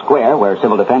Courthouse Square, where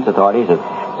civil defense authorities have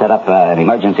set up an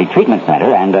emergency treatment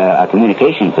center and a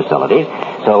communication facilities.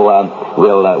 So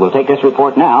we'll take this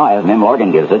report now as Mim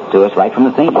Lorgan gives it to us right from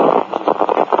the scene.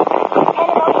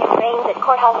 Pandemonium reigns at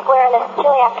Courthouse Square on this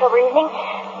chilly October evening.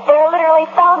 There are literally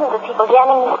thousands of people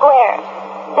jamming the square.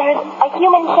 There's a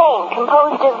human chain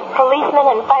composed of policemen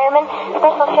and firemen,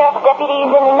 special sheriff's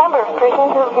deputies, and a number of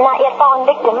persons who've not yet fallen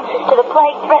victim to the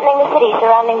plague threatening the city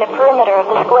surrounding the perimeter of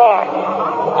the square.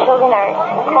 Children are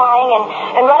crying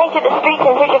and running through the streets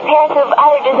in search of parents who've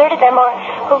either deserted them or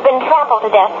who've been trampled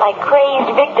to death by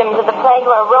crazed victims of the plague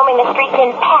who are roaming the streets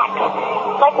in packs,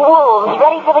 like wolves,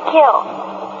 ready for the kill.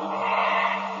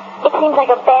 It seems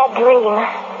like a bad dream,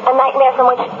 a nightmare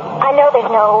from which I know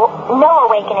there's no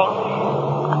awakening.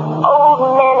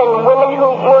 Old men and women who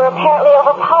were apparently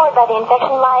overpowered by the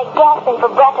infection lie gasping for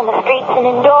breath in the streets and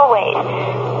in doorways.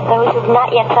 Those who've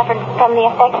not yet suffered from the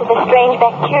effects of the strange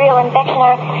bacterial infection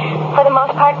are, for the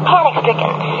most part, panic-stricken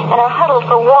and are huddled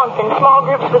for warmth in small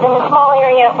groups within the small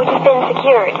area which has been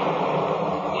secured.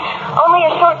 Only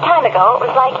a short time ago, it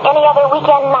was like any other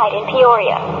weekend night in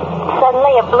Peoria.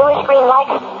 Suddenly, a bluish-green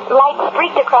light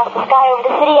streaked across the sky over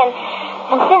the city, and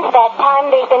since that time,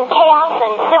 there's been chaos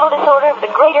and civil disorder of the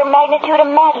greater magnitude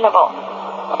imaginable.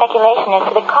 Speculation as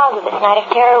to the cause of this night of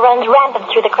terror runs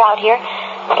rampant through the crowd here.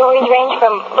 Stories range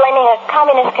from blaming a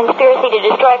communist conspiracy to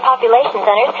destroy population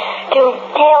centers to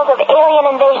tales of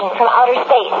alien invasion from outer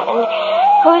space. And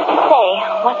who's to say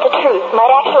what the truth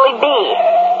might actually be?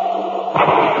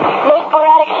 There's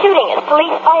sporadic shooting as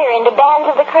police fire into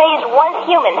bands of the crazed once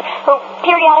humans who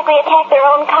periodically attack their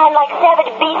own kind like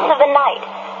savage beasts of the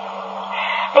night.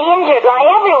 The injured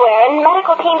lie everywhere, and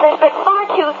medical teams are spread far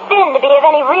too thin to be of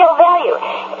any real value.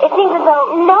 It seems as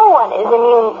though no one is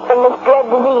immune from this dread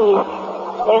disease.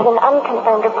 There's an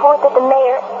unconfirmed report that the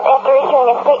mayor, after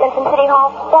issuing a statement from City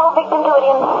Hall, fell victim to it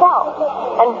himself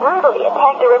and brutally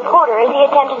attacked a reporter as he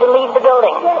attempted to leave the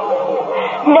building.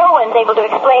 No one's able to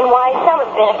explain why some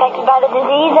have been affected by the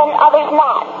disease and others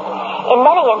not. In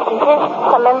many instances,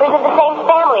 some members of the same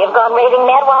family have gone raving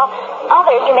mad while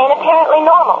others remain apparently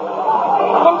normal.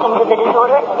 Symptoms of the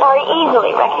disorder are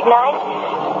easily recognized.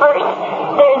 First,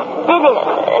 there's dizziness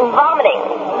and vomiting.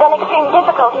 Then extreme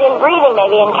difficulty in breathing may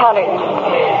be encountered.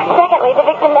 Secondly, the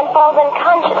victim then falls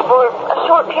unconscious for a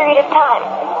short period of time.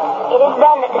 It is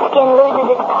then that the skin loses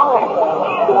its color,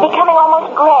 becoming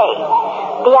almost gray.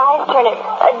 The eyes turn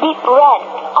a deep red,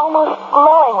 almost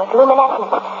glowing with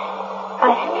luminescence.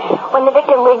 But when the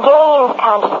victim regains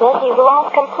consciousness, he's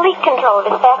lost complete control of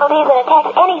his faculties and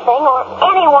attacks anything or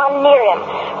anyone near him,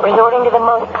 resorting to the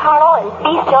most carnal and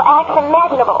bestial acts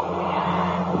imaginable.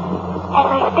 As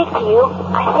I speak to you,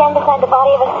 I stand beside the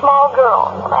body of a small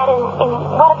girl, clad in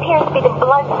what appears to be the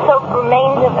blood-soaked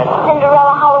remains of a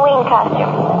Cinderella Halloween costume.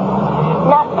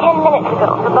 Not 10 minutes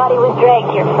ago, the body was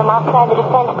dragged here from outside the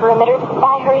defense perimeter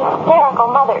by her hysterical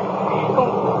mother,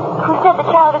 who said the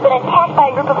child had been attacked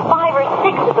by a group of 5 or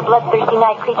 6 of the bloodthirsty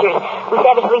night creatures, who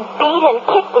savagely beat and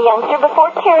kicked the youngster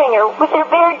before tearing her with their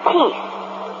bared teeth.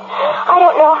 I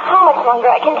don't know how much longer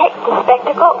I can take this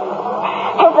spectacle.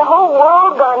 Has the whole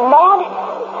world gone mad?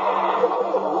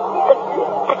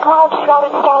 The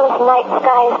cloud-shrouded starless night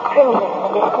sky is crimson in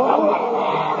the distance.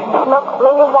 Smoke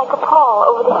lingers like a pall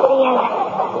over the city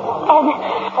and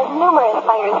as numerous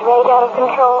fires rage out of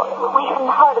control away from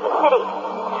the heart of the city.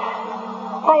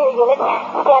 Fire units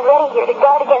stand ready here to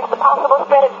guard against the possible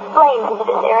spread of flames into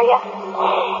this area.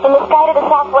 In the sky to the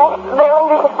southwest, there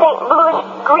lingers a faint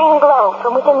bluish-green glow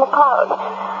from within the clouds.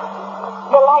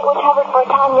 The light which hovered for a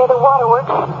time near the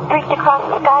waterworks streaked across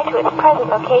the sky to its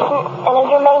present location and has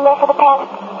remained there for the past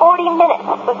 40 minutes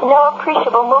with no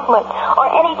appreciable movement or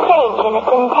any change in its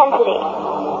intensity.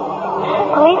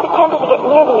 Police attempted to get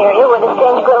near the area where the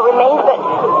strange glow remains, but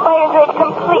fires rage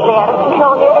completely out of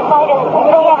control near the site,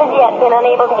 and they have as yet been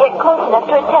unable to get close enough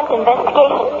to attempt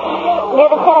investigation.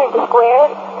 Near the center of the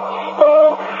square,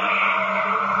 there is...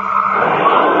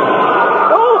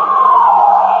 Wait!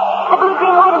 The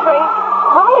blue-green light is growing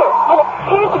brighter, and it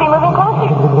appears to be moving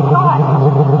closer. But...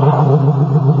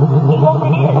 yes,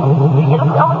 it is. It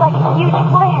looks almost like a huge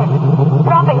flare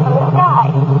dropping from the sky.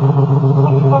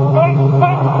 And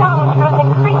there's a sound which grows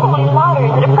increasingly louder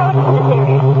as it approaches this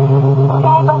area. The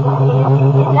sky above us is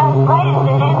not as bright as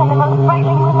it is in the most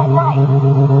brightly moonlit night.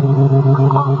 The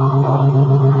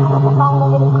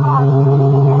long negative clouds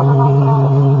and the light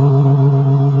clouds.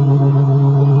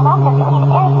 And I've never seen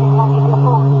anything like it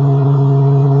before.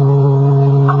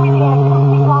 I'm really at a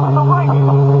complete loss for words.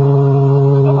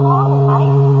 It's long and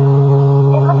light.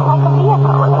 It looks like a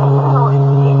vehicle of some sort.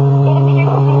 It appears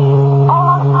to be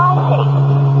almost pie-shaped,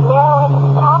 narrow at the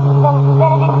top,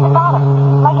 then it is the bottom,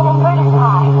 like an inverted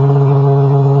pie.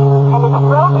 And it's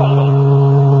rotating.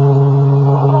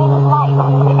 The flame of light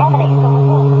seems to emanate from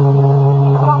within.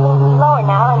 It's dropping slower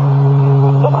now, and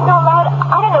it's so loud,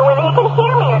 I don't know whether you can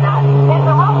hear me or not. There's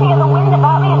a rushing of the wind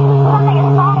about me, and something is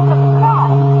flying from the sky.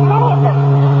 Many of them.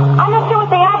 I'm not sure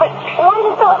what they are, but one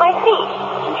is still at my feet.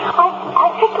 I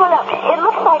picked one up. It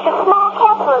looks like a small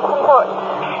capsule of some sort.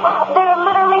 There are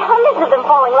literally hundreds of them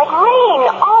falling, like rain,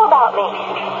 all about me.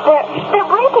 They're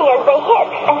breaking as they hit,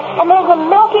 and there's a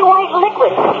milky white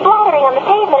liquid splattering on the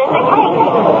pavement as they break.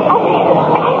 I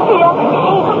see all the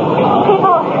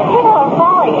people are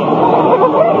falling.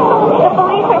 The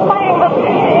police are fighting, but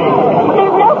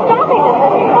there's no stopping them. The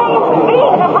flames and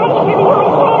beams are breaking through the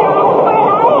human chain around the square, and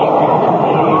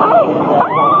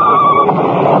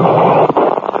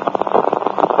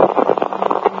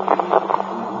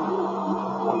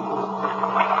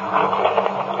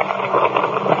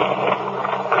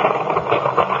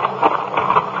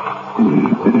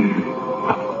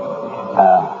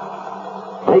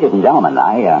ladies and gentlemen,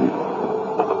 I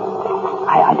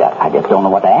just don't know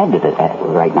what to add to this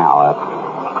right now.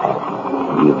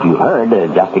 You've heard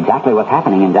just exactly what's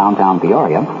happening in downtown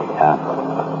Peoria.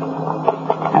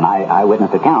 An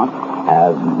eyewitness account.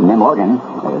 Nim Morgan,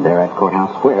 there at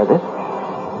Courthouse Square.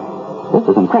 This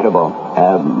is incredible.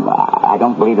 I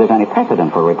don't believe there's any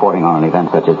precedent for reporting on an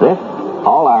event such as this.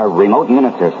 All our remote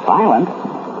units are silent.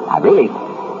 I really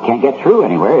can't get through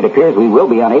anywhere. It appears we will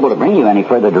be unable to bring you any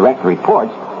further direct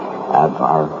reports.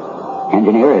 Our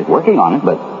engineer is working on it,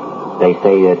 but they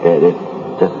say that it's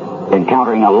just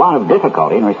encountering a lot of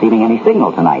difficulty in receiving any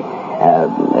signal tonight.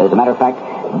 As a matter of fact,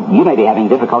 you may be having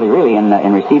difficulty really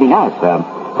in receiving us.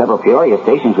 Several Peoria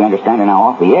stations, we understand, are now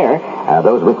off the air.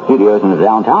 Those with studios in the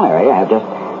downtown area have just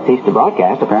ceased to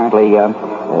broadcast. Apparently,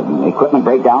 equipment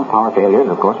breakdowns, power failures.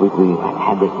 Of course, we've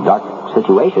had this dark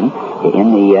situation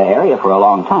in the area for a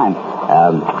long time.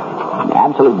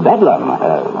 Absolute bedlam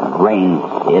reigns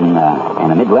in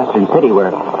a Midwestern city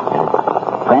where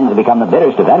friends have become the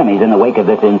bitterest of enemies in the wake of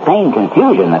this insane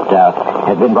confusion that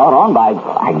has been brought on by,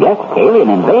 I guess, alien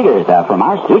invaders from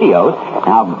our studios.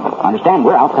 Now, understand,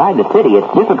 we're outside the city.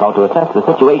 It's difficult to assess the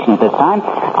situation at this time.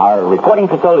 Our reporting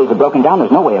facilities are broken down.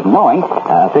 There's no way of knowing.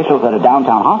 Officials at a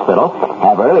downtown hospital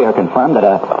have earlier confirmed that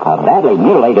a badly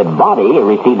mutilated body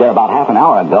received there about half an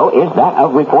hour ago is that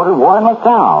of reporter Warren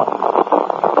LaSalle.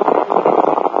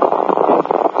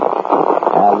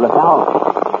 LaSalle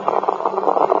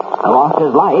lost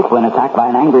his life when attacked by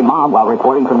an angry mob while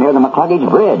reporting from near the McCluggage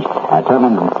Bridge. A team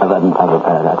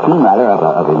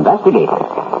of investigators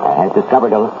has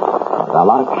discovered a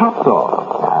lot of capsules.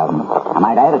 I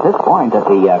might add at this point that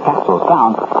the capsules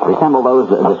found resemble those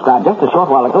described just a short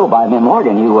while ago by Mim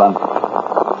Morgan. You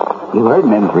heard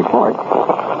Mim's report.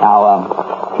 Now,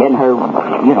 in her,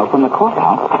 from the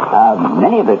courthouse,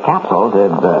 many of the capsules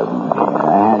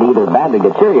had either badly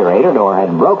deteriorated or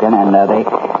had broken, and they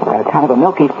had kind of a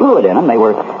milky fluid in them. They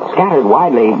were scattered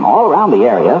widely all around the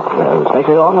area,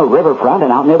 especially along the riverfront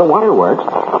and out near the waterworks.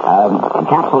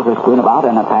 Capsules are strewn about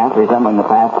in a path resembling the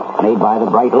path made by the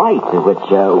bright light, which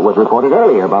was reported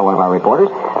earlier by one of our reporters.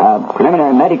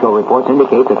 Preliminary medical reports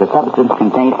indicate that the substance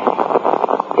contained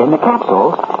in the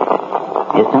capsules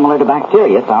is similar to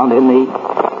bacteria found in the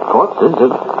corpses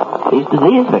of these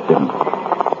disease victims.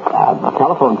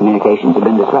 Telephone communications have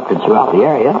been disrupted throughout the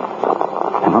area.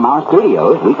 And from our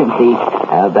studios, we can see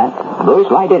that bluish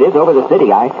light it is over the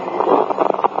city. I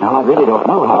really don't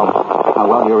know how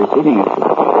well you're receiving it.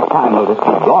 This time we'll just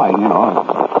keep going, you know.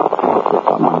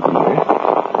 Someone can hear.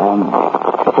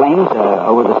 The flames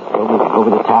over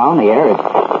the town, the air is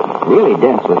really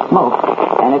dense with smoke.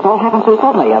 And it's all happened so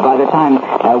suddenly. By the time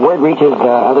word reaches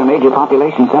other major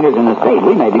population centers in the state,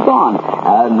 we may be gone.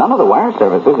 None of the wire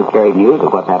services have carried news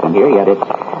of what's happened here, yet it's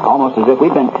almost as if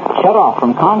we've been shut off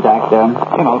from contact, from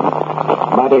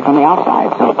the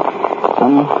outside.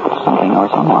 Something or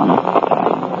someone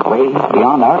way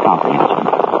beyond our comprehension.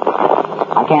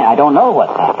 I don't know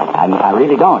what's happened. I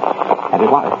really don't.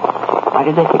 Why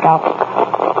did they pick out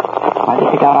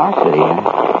our city?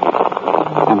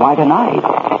 And why tonight?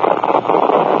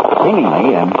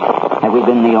 Seemingly, have we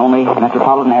been the only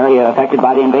metropolitan area affected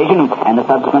by the invasion and the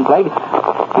subsequent plague?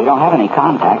 We don't have any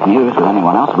contact news with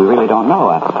anyone else. We really don't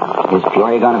know. Is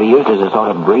Peoria going to be used as a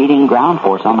sort of breeding ground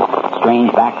for some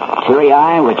strange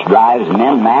bacteria which drives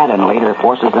men mad and later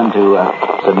forces them to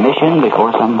submission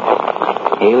before some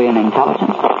alien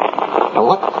intelligence?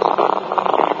 What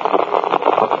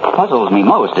puzzles me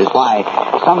most is why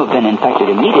some have been infected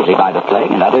immediately by the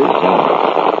plague and others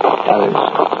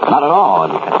not at all.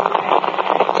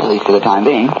 At least for the time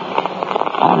being.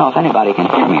 I don't know if anybody can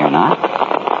hear me or not.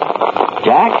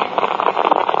 Jack?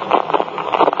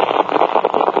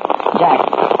 Jack,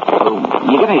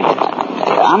 you give me...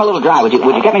 I'm a little dry. Would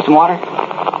you get me some water?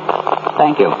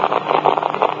 Thank you.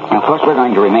 Now, of course, we're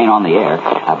going to remain on the air,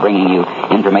 bringing you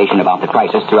information about the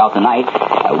crisis throughout the night.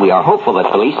 We are hopeful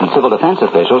that police and civil defense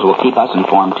officials will keep us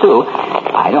informed, too.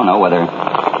 I don't know whether...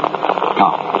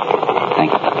 Oh,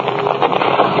 thank you.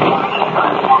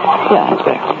 Yeah, that's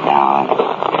better. Now,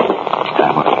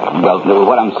 well,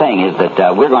 what I'm saying is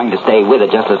that we're going to stay with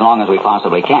it just as long as we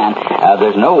possibly can.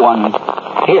 There's no one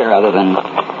here other than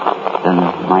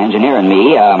my engineer and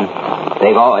me.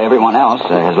 Everyone else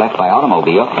has left by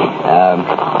automobile,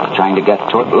 trying to get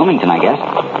toward Bloomington, I guess,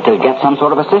 to get some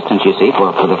sort of assistance, you see,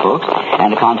 for the folks,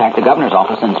 and to contact the governor's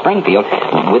office in Springfield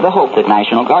with the hope that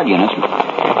National Guard units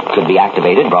could be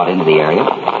activated, brought into the area.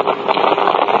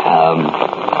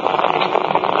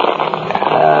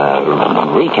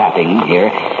 Recapping here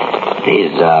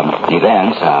these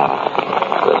events,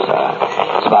 it was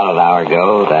about an hour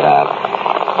ago that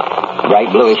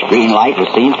bright bluish-green light was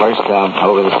seen first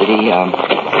over the city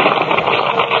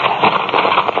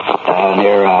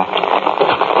near...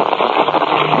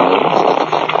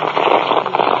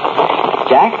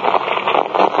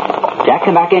 Jack,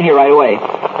 come back in here right away.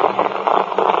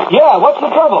 Yeah, what's the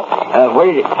trouble?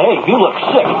 Hey, you look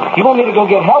sick. You want me to go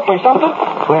get help or something?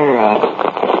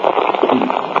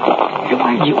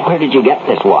 Where did you get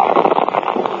this water?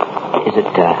 Is it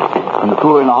from the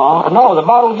cooler in the hall? No, the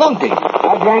bottle's empty.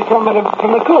 I drank from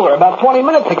the cooler about 20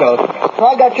 minutes ago. So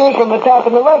I got yours from the tap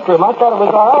in the restroom. I thought it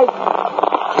was all right.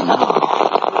 No.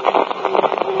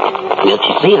 Don't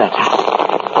you see that?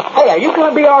 Hey, are you going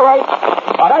to be all right?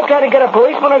 Ought I try to get a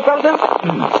policeman or something?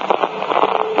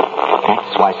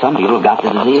 That's why some people have got the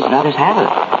disease and others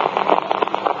haven't.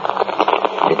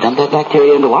 They dump that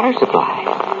bacteria in the water supply.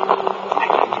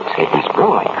 It must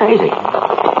grow like crazy.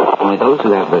 Only those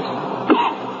who have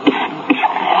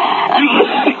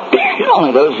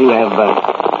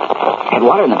had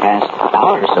water in the past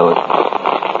hour or so.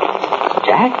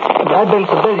 Jack? I've been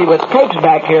so busy with tapes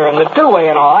back here and the two-way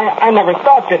and all. I never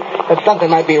thought that something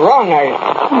might be wrong.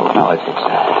 No, it's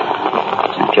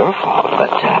not your fault,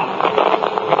 but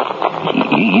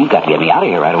you've got to get me out of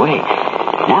here right away.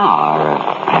 Now,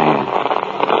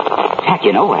 Jack,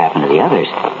 you know what happened to the others.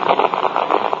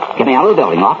 Get me out of the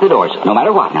building, lock the doors, no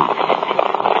matter what now.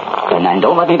 And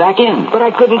don't let me back in. But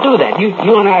I couldn't do that.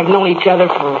 You and I have known each other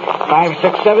for 5,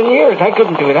 6, 7 years. I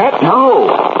couldn't do that. No.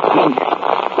 I mean,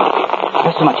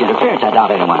 there's so much interference, I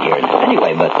doubt anyone here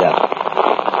anyway, but...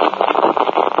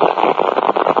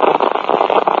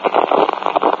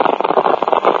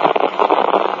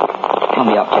 Fill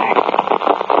me up, Jack.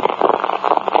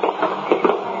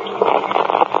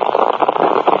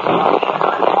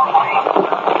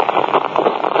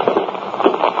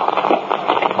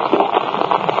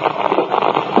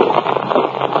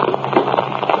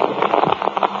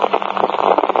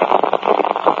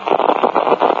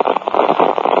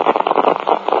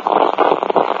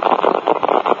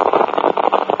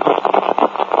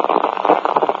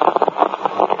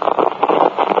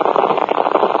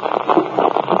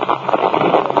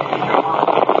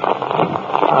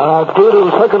 Due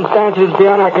to circumstances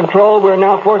beyond our control, we're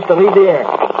now forced to leave the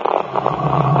air.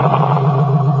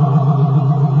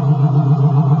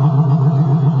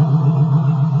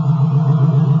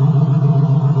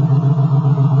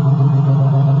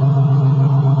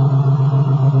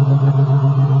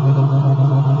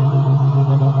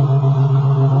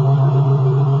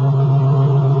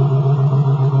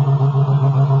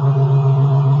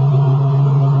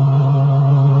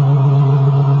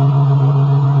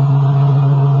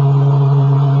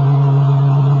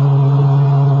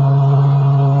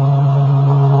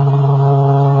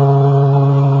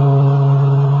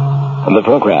 The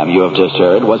program you have just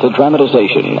heard was a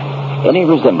dramatization. Any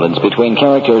resemblance between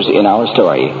characters in our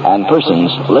story and persons,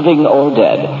 living or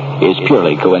dead, is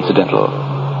purely coincidental.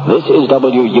 This is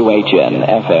WUHN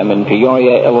FM in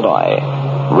Peoria, Illinois,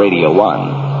 Radio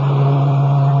 1.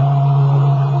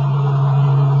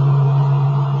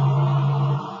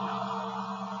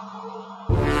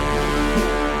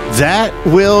 That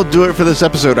will do it for this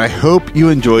episode. I hope you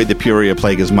enjoyed the Peoria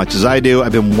Plague as much as I do.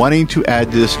 I've been wanting to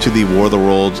add this to the War of the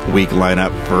Worlds week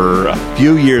lineup for a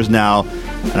few years now,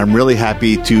 and I'm really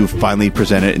happy to finally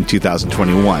present it in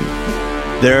 2021.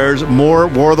 There's more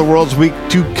War of the Worlds week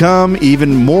to come,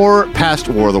 even more past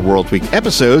War of the Worlds week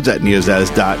episodes at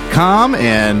neozaz.com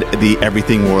and the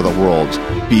Everything War of the Worlds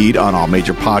feed on all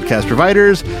major podcast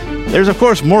providers. There's, of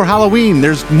course, more Halloween.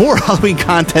 There's more Halloween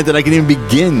content that I can even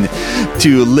begin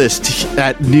to list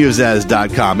at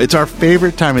neozaz.com. It's our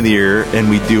favorite time of the year, and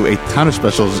we do a ton of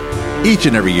specials each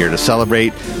and every year to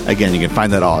celebrate. Again, you can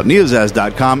find that all at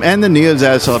neozaz.com and the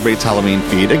Neozaz Celebrates Halloween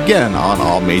feed, again, on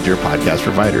all major podcast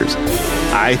providers.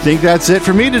 I think that's it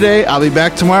for me today. I'll be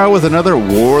back tomorrow with another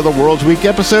War of the Worlds week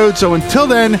episode. So until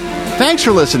then, thanks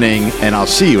for listening, and I'll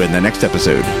see you in the next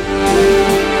episode.